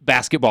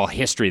basketball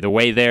history, the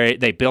way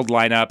they build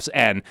lineups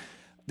and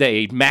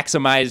they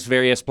maximize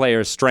various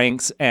players'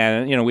 strengths.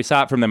 And, we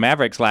saw it from the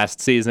Mavericks last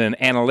season.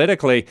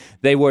 Analytically,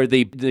 they were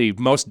the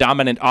most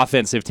dominant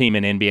offensive team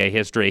in NBA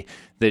history.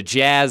 The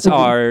Jazz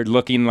are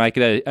looking like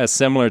a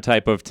similar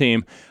type of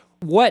team.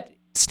 What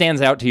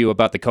stands out to you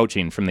about the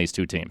coaching from these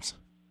 2 teams?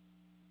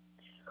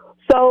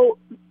 So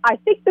I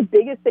think the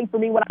biggest thing for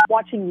me when I'm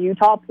watching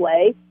Utah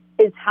play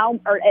is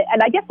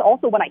and I guess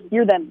also when I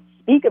hear them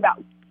speak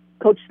about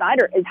Coach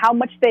Snyder, is how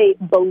much they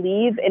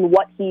believe in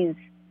what he's,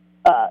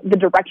 the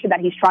direction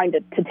that he's trying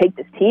to take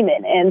this team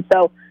in. And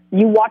so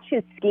you watch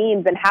his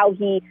schemes and how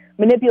he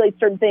manipulates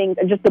certain things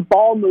and just the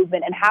ball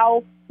movement and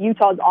how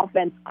Utah's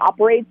offense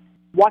operates.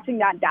 Watching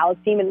that Dallas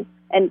team, and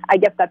and I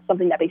guess that's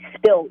something that they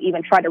still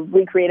even try to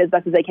recreate as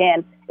best as they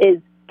can,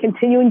 is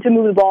continuing to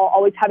move the ball,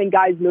 always having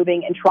guys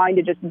moving and trying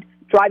to just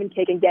drive and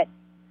kick and get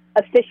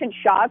efficient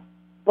shots,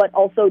 but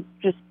also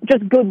just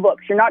good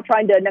looks. You're not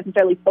trying to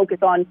necessarily focus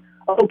on,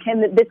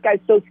 this guy's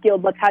so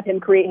skilled, let's have him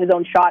create his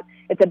own shot.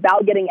 It's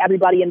about getting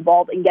everybody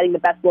involved and getting the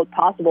best look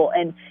possible.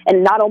 And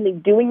not only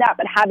doing that,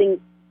 but having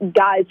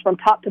guys from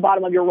top to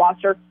bottom of your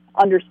roster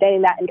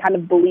understanding that and kind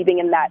of believing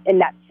in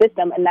that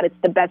system and that it's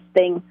the best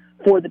thing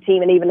for the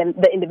team and even in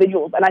the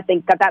individuals. And I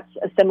think that that's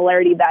a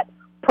similarity that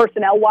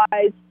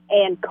personnel-wise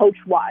and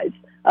coach-wise,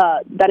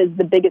 that is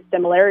the biggest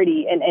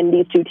similarity in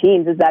these two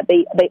teams, is that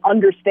they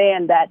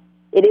understand that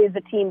it is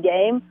a team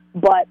game,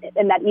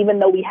 and that even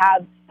though we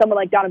have someone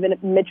like Donovan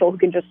Mitchell who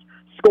can just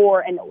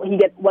score, and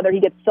whether he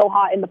gets so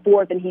hot in the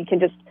fourth and he can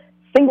just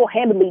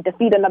single-handedly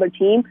defeat another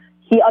team,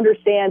 he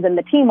understands and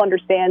the team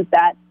understands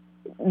that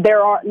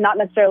there are not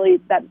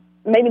necessarily that,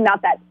 maybe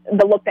not that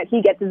the look that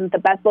he gets isn't the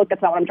best look,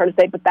 that's not what I'm trying to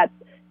say, but that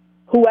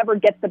whoever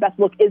gets the best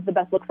look is the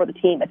best look for the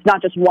team. It's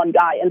not just one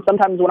guy. And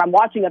sometimes when I'm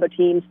watching other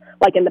teams,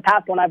 like in the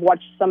past when I've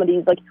watched some of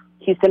these like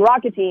Houston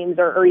Rocket teams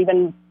or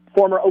even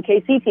former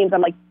OKC teams,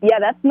 I'm like, yeah,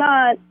 that's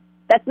not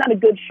a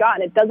good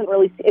shot. And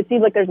it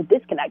seems like there's a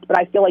disconnect. But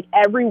I feel like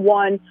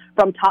everyone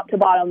from top to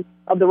bottom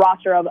of the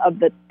roster of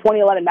the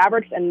 2011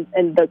 Mavericks and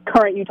the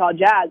current Utah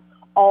Jazz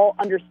all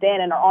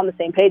understand and are on the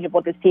same page of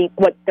what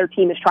their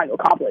team is trying to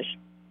accomplish.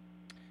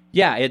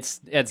 Yeah,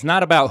 it's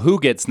not about who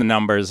gets the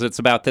numbers. It's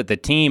about that the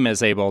team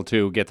is able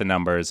to get the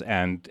numbers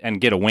and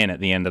get a win at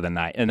the end of the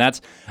night. And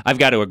I've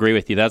got to agree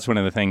with you. That's one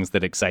of the things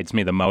that excites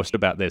me the most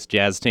about this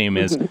Jazz team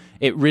is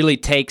it really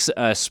takes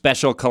a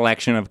special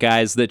collection of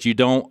guys that you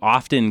don't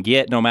often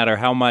get, no matter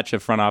how much a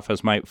front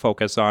office might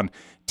focus on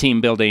team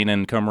building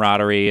and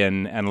camaraderie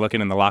and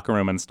looking in the locker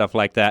room and stuff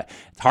like that.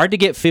 It's hard to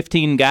get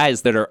 15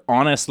 guys that are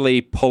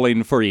honestly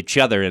pulling for each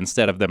other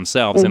instead of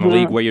themselves in a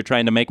league where you're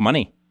trying to make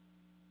money.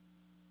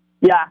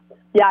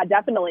 Yeah,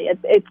 definitely.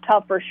 It's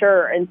tough for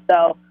sure. And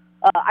so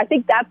I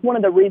think that's one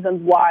of the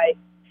reasons why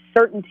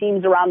certain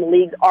teams around the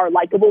league are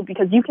likable,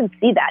 because you can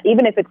see that.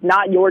 Even if it's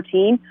not your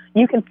team,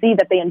 you can see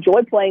that they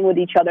enjoy playing with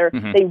each other.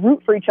 Mm-hmm. They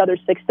root for each other's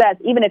success,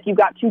 even if you've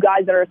got two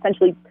guys that are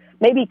essentially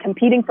maybe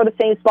competing for the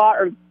same spot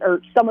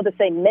or some of the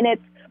same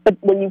minutes. But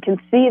when you can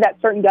see that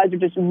certain guys are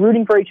just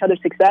rooting for each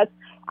other's success,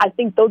 I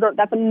think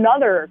that's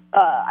another,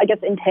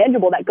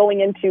 intangible that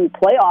going into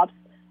playoffs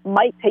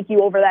might take you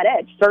over that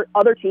edge.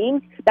 Other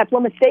teams, that's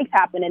where mistakes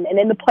happen, and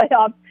in the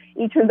playoffs,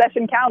 each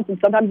possession counts, and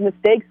sometimes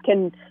mistakes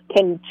can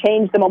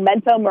change the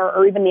momentum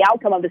or even the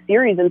outcome of the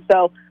series. And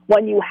so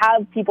when you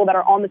have people that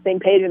are on the same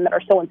page and that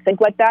are so in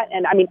sync like that,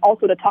 and I mean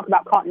also to talk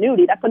about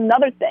continuity, that's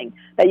another thing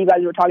that you guys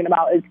were talking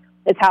about is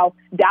how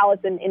Dallas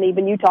and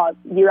even Utah,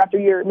 year after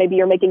year, maybe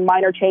you're making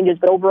minor changes,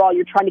 but overall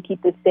you're trying to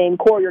keep the same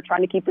core, you're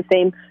trying to keep the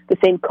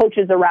same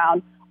coaches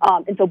around.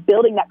 And so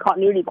building that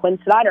continuity, Quinn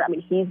Snyder, I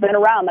mean, he's been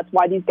around. That's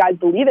why these guys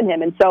believe in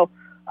him. And so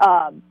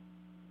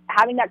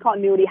having that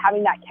continuity,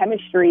 having that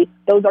chemistry,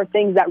 those are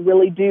things that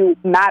really do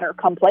matter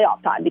come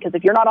playoff time. Because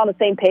if you're not on the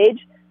same page,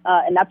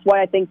 and that's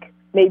why I think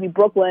maybe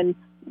Brooklyn,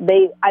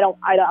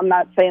 I'm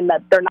not saying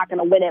that they're not going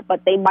to win it,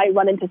 but they might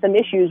run into some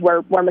issues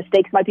where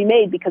mistakes might be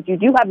made because you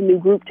do have a new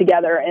group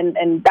together.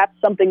 And that's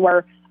something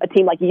where a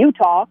team like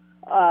Utah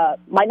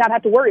might not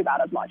have to worry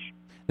about as much.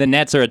 The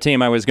Nets are a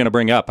team I was going to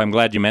bring up. I'm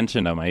glad you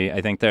mentioned them.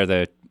 I think they're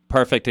the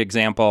perfect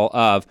example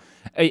of,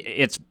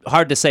 it's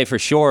hard to say for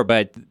sure,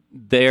 but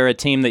they're a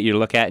team that you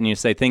look at and you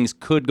say things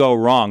could go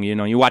wrong. You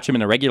know, you watch them in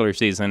the regular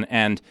season,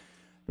 and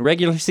the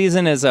regular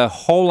season is a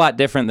whole lot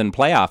different than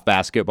playoff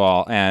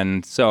basketball.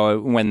 And so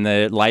when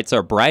the lights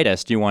are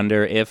brightest, you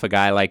wonder if a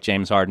guy like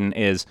James Harden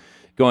is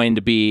going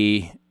to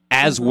be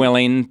as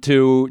willing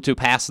to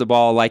pass the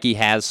ball like he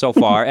has so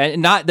far.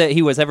 And not that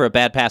he was ever a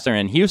bad passer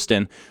in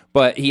Houston,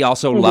 but he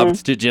also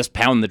loved to just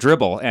pound the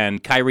dribble.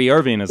 And Kyrie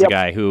Irving is a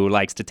guy who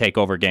likes to take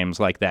over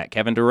games like that.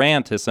 Kevin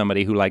Durant is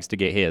somebody who likes to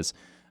get his.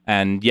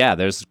 And yeah,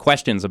 there's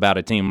questions about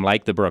a team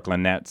like the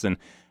Brooklyn Nets and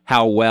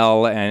how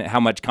well and how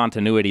much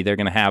continuity they're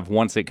going to have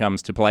once it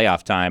comes to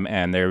playoff time.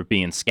 And they're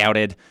being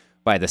scouted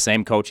by the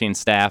same coaching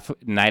staff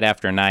night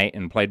after night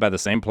and played by the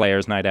same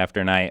players night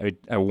after night.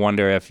 I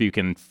wonder if you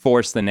can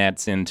force the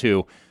Nets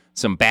into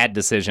some bad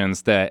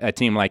decisions that a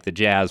team like the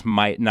Jazz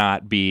might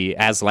not be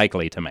as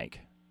likely to make.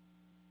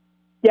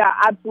 Yeah,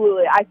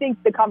 absolutely. I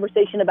think the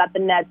conversation about the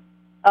Nets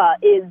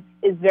is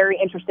very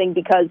interesting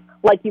because,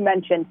 like you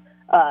mentioned,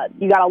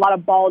 you got a lot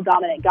of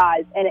ball-dominant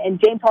guys, and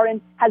James Harden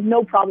has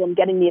no problem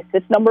getting the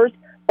assist numbers,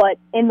 but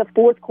in the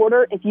fourth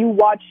quarter, if you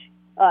watch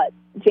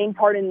James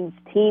Harden's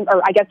team,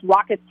 or I guess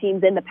Rockets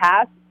teams in the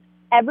past,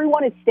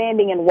 everyone is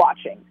standing and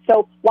watching.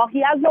 So while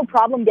he has no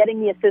problem getting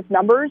the assist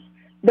numbers,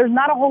 there's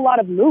not a whole lot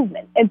of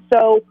movement. And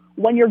so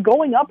when you're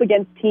going up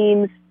against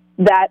teams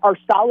that are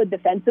solid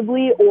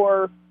defensively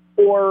or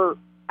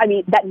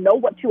that know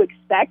what to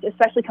expect,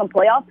 especially come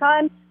playoff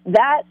time,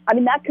 that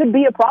could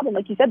be a problem.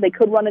 Like you said, they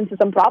could run into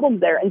some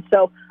problems there. And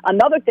so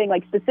another thing,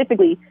 like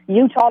specifically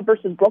Utah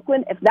versus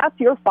Brooklyn, if that's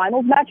your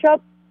finals matchup,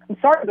 I'm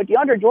sorry, but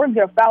DeAndre Jordan's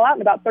going to foul out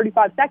in about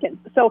 35 seconds.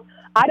 So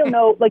I don't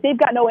know. Like, they've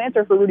got no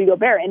answer for Rudy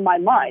Gobert in my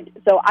mind.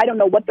 So I don't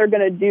know what they're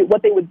going to do,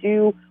 what they would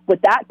do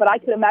with that. But I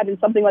could imagine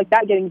something like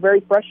that getting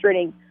very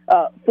frustrating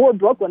for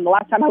Brooklyn. The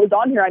last time I was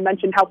on here, I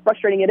mentioned how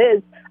frustrating it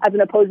is as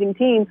an opposing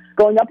team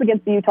going up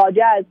against the Utah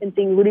Jazz and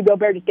seeing Rudy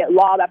Gobert just get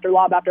lob after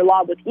lob after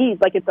lob with ease,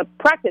 like it's a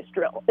practice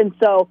drill. And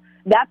so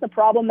that's a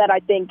problem that I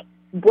think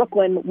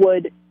Brooklyn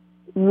would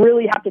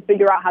really have to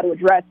figure out how to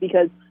address,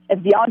 because if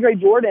DeAndre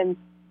Jordan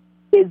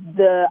is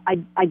I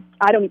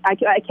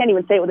can't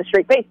even say it with a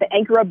straight face, the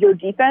anchor of your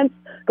defense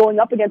going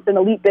up against an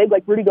elite big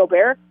like Rudy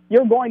Gobert,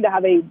 you're going to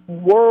have a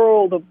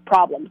world of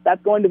problems.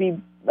 That's going to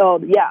be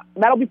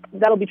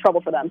that'll be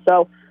trouble for them.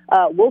 So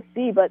we'll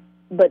see, but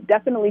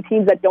definitely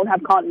teams that don't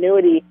have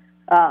continuity,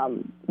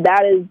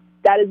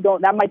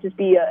 that might just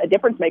be a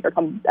difference maker,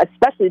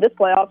 especially this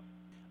playoff.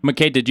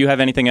 McKay, did you have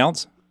anything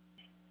else?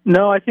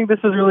 No, I think this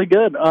is really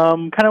good.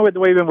 Kind of with the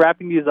way we've been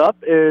wrapping these up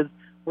is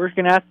we're just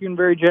going to ask you in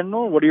very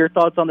general, what are your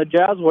thoughts on the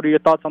Jazz? What are your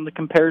thoughts on the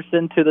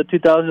comparison to the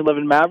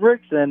 2011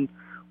 Mavericks? And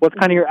what's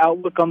kind of your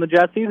outlook on the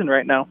Jazz season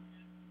right now?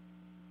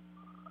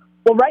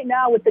 Well, right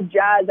now with the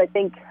Jazz, I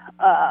think,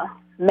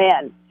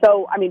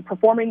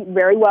 performing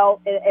very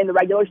well in the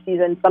regular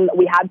season.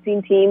 We have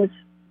seen teams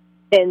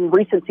in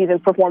recent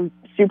seasons perform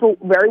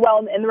very well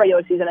in the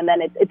regular season, and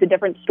then it's a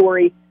different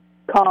story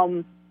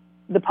come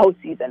the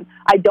postseason.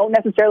 I don't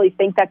necessarily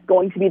think that's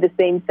going to be the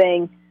same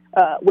thing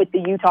with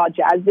the Utah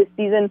Jazz this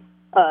season.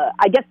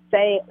 I guess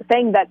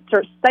saying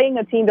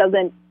a team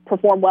doesn't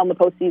perform well in the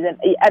postseason,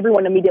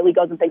 everyone immediately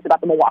goes and thinks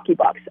about the Milwaukee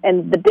Bucks.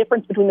 And the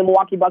difference between the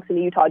Milwaukee Bucks and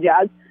the Utah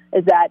Jazz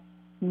is that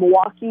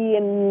Milwaukee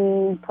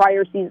in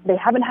prior seasons, they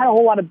haven't had a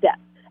whole lot of depth.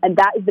 And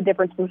that is the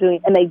difference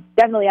between, and they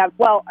definitely have,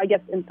 well, I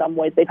guess in some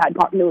ways they've had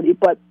continuity,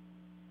 but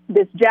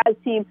this Jazz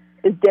team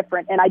is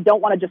different. And I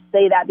don't want to just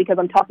say that because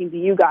I'm talking to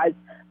you guys,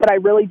 but I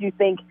really do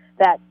think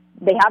that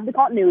they have the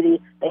continuity,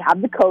 they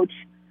have the coach,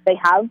 they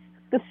have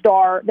the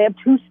star, they have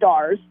two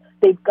stars,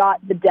 they've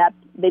got the depth,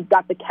 they've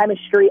got the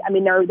chemistry. I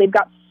mean, they've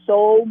got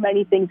so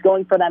many things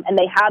going for them, and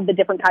they have the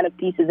different kind of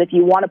pieces. If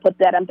you want to put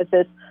that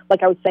emphasis,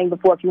 like I was saying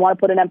before, if you want to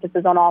put an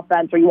emphasis on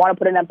offense or you want to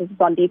put an emphasis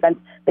on defense,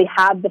 they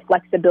have the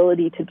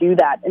flexibility to do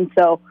that. And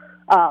so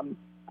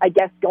I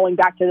guess going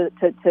back to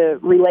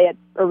relate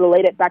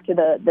it back to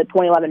the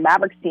 2011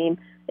 Mavericks team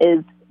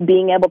is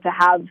being able to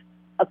have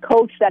a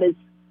coach that is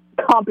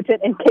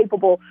competent and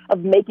capable of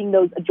making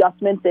those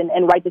adjustments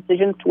and right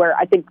decisions, to where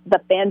I think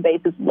the fan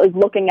base is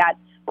looking at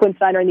Quinn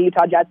Snyder and the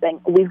Utah Jazz saying,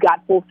 we've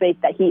got full faith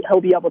that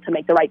he'll be able to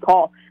make the right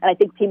call. And I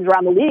think teams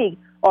around the league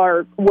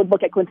would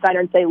look at Quinn Snyder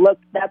and say, look,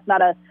 that's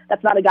not a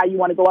guy you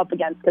want to go up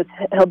against, because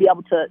he'll be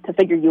able to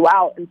figure you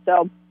out. And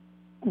so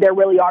there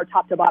really are,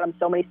 top to bottom,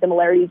 so many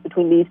similarities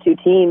between these two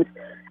teams.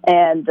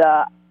 And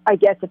I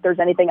guess if there's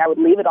anything I would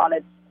leave it on,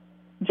 it's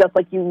just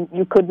like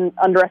you couldn't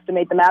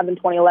underestimate the Mavs in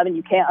 2011,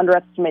 you can't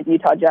underestimate the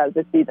Utah Jazz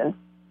this season.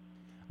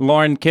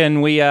 Lauren,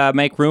 can we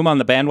make room on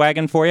the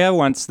bandwagon for you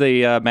once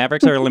the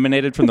Mavericks are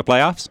eliminated from the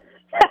playoffs?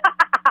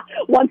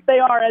 Once they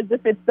are, as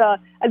if it's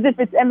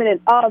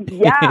imminent.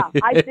 Yeah,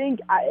 I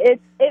think I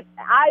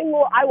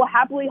will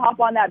happily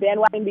hop on that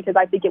bandwagon, because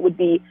I think it would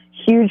be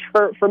huge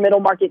for middle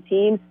market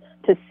teams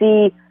to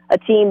see a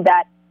team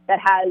that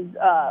has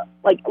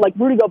like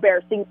Rudy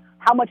Gobert, seeing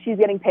how much he's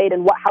getting paid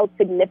and how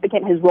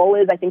significant his role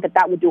is. I think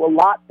that would do a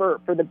lot for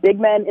the big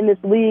men in this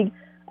league.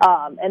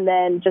 And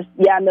then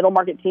middle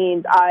market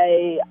teams,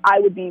 I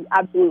would be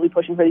absolutely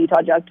pushing for the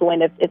Utah Jazz to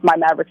win if my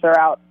Mavericks are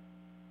out.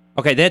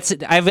 Okay,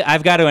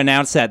 I've got to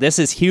announce that. This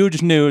is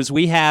huge news.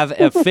 We have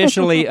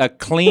officially a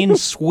clean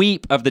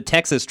sweep of the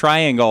Texas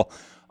Triangle.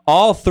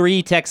 All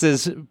three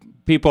Texas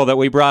people that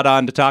we brought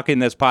on to talk in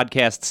this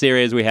podcast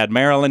series, we had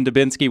Marilyn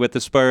Dubinsky with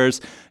the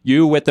Spurs,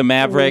 you with the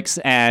Mavericks,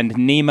 and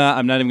Nima,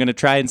 I'm not even going to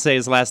try and say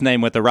his last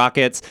name, with the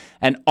Rockets.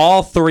 And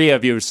all three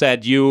of you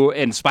said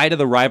in spite of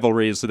the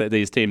rivalries that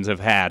these teams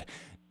have had,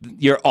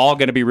 you're all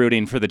going to be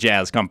rooting for the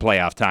Jazz come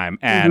playoff time.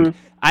 And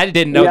I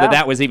didn't know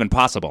that was even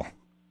possible.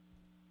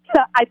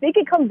 I think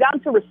it comes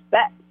down to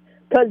respect,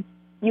 because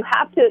you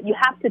have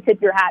to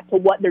tip your hat to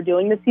what they're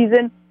doing this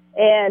season.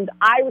 And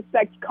I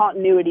respect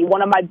continuity.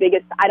 One of my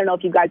biggest, I don't know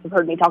if you guys have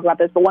heard me talk about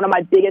this, but one of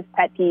my biggest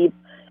pet peeves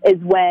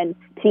is when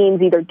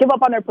teams either give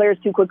up on their players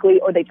too quickly,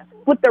 or they just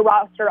flip their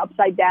roster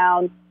upside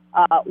down,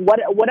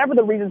 whatever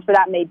the reasons for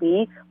that may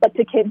be, but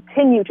to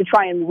continue to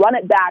try and run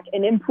it back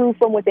and improve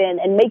from within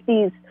and make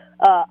these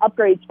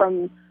upgrades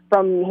from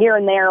here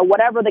and there,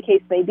 whatever the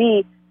case may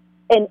be,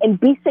 and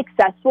be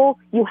successful.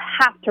 You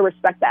have to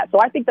respect that. So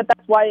I think that's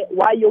why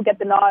you'll get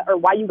the nod, or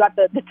why you got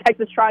the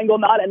Texas Triangle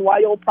nod, and why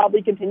you'll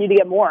probably continue to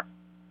get more.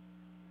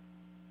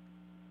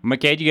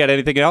 McKay, you got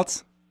anything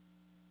else?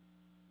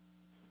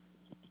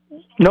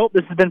 Nope,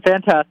 this has been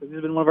fantastic. This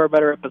has been one of our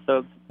better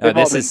episodes. They've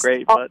all been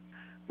great, but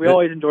we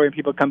always enjoy when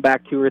people come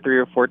back 2 or 3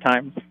 or 4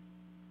 times.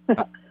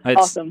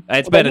 Awesome.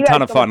 It's been a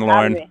ton of fun,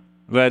 Lauren.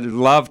 I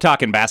love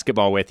talking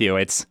basketball with you.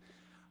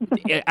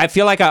 I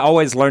feel like I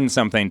always learn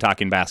something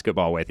talking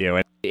basketball with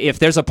you. If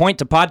there's a point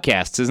to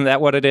podcasts, isn't that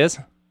what it is?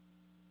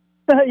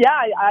 Yeah,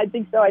 I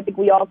think so. I think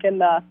we all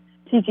can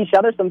teach each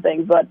other some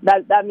things, but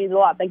that means a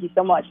lot. Thank you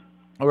so much.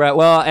 All right.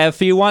 Well,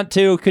 if you want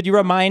to, could you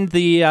remind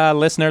the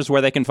listeners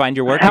where they can find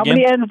your work How again?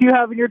 many N's do you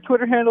have in your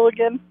Twitter handle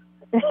again?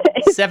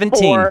 It's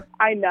 17. 4.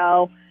 I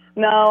know.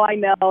 No, I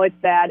know. It's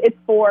bad. It's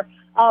 4.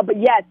 But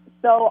yes,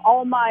 so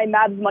all my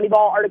Mavs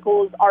Moneyball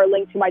articles are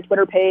linked to my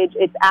Twitter page.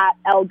 It's at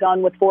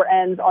LGun with 4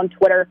 N's on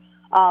Twitter.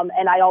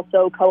 And I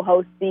also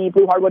co-host the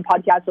Blue Hardwood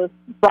podcast with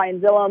Brian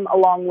Zillum,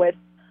 along with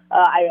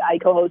I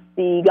co-host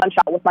the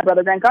Gunshot with my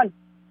brother Grant Gunn.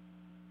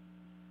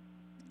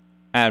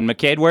 And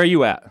McCade, where are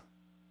you at?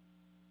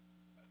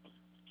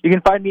 You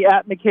can find me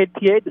at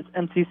McCadeP8. That's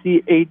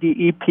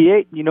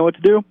MCCADEP8. You know what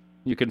to do.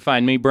 You can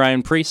find me,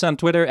 Brian Priest, on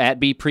Twitter, at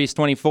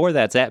BPriest24.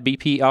 That's at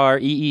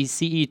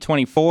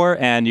BPREECE24.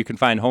 And you can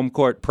find Home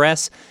Court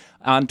Press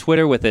on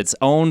Twitter with its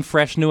own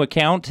fresh new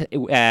account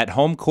at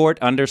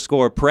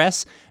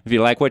homecourt_press. If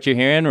you like what you're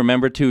hearing,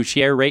 remember to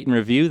share, rate, and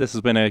review. This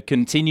has been a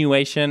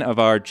continuation of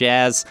our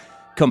Jazz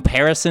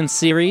comparison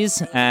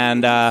series.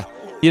 And,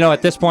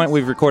 at this point,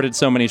 we've recorded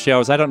so many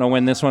shows. I don't know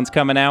when this one's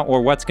coming out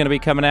or what's going to be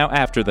coming out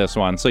after this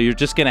one. So you're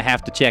just going to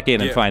have to check in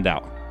and find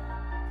out.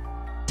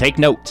 Take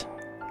note.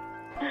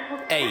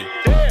 Hey,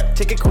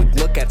 take a quick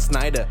look at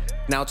Snyder.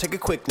 Now take a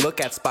quick look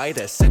at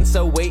Spider. Since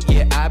 08,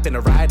 yeah, I've been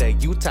a rider.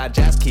 Utah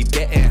Jazz keep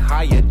getting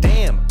higher.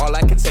 Damn, all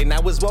I can say now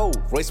is whoa.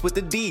 Royce with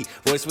the D,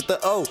 Royce with the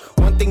O.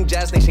 One thing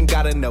Jazz Nation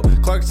gotta know.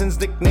 Clarkson's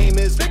nickname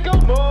is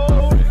Sicko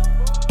Mode.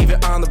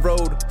 Even on the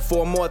road,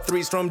 4 more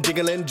threes from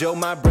Jiggling Joe.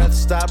 My breath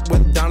stopped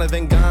with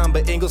Donovan gone,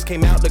 but Ingles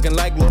came out looking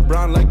like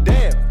LeBron. Like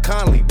damn,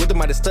 Conley with the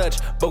Midas touch.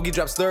 Bogey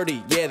drops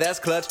 30, yeah, that's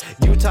clutch.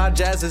 Utah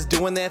Jazz is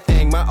doing their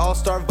thing. My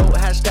all-star vote,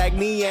 hashtag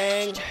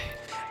Niang.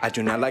 I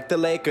do not like the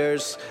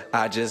Lakers,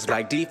 I just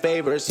like D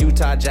favors.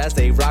 Utah Jazz,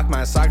 they rock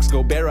my socks.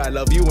 Go Bear, I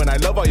love you and I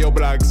love all your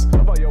blogs.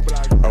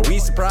 Are we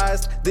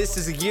surprised? This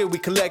is a year we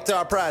collect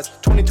our prize.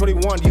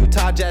 2021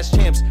 Utah Jazz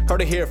champs.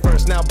 Heard it here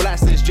first, now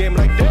blast this jam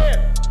like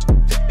damn.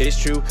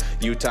 It's true,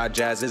 Utah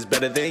Jazz is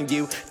better than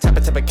you. Tap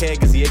a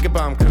keg is the Jaeger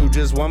Bomb crew,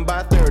 just won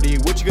by 30.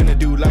 What you gonna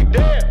do like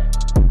damn?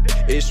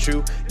 It's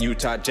true,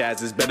 Utah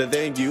Jazz is better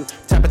than you.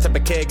 Tap a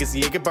keg is the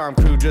Jaeger Bomb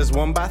crew, just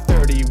won by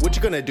 30. What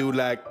you gonna do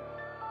like?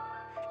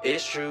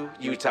 It's true,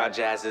 Utah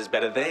Jazz is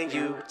better than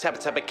you. Tap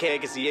a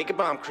keg is the Jaeger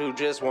Bomb crew,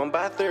 just won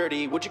by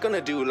 30. What you gonna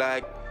do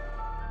like?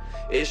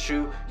 It's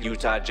true,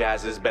 Utah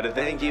Jazz is better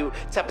than you.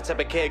 Tap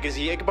a keg is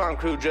the Jaeger Bomb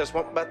crew, just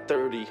won by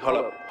 30.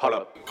 Hold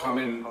up.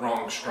 Coming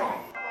wrong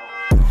strong.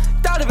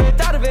 Donovan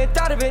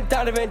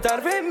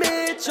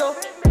Mitchell.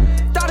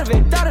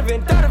 Donovan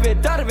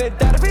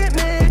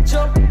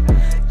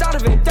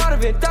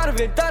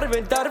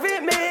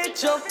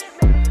Mitchell.